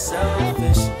that's been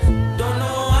selfish.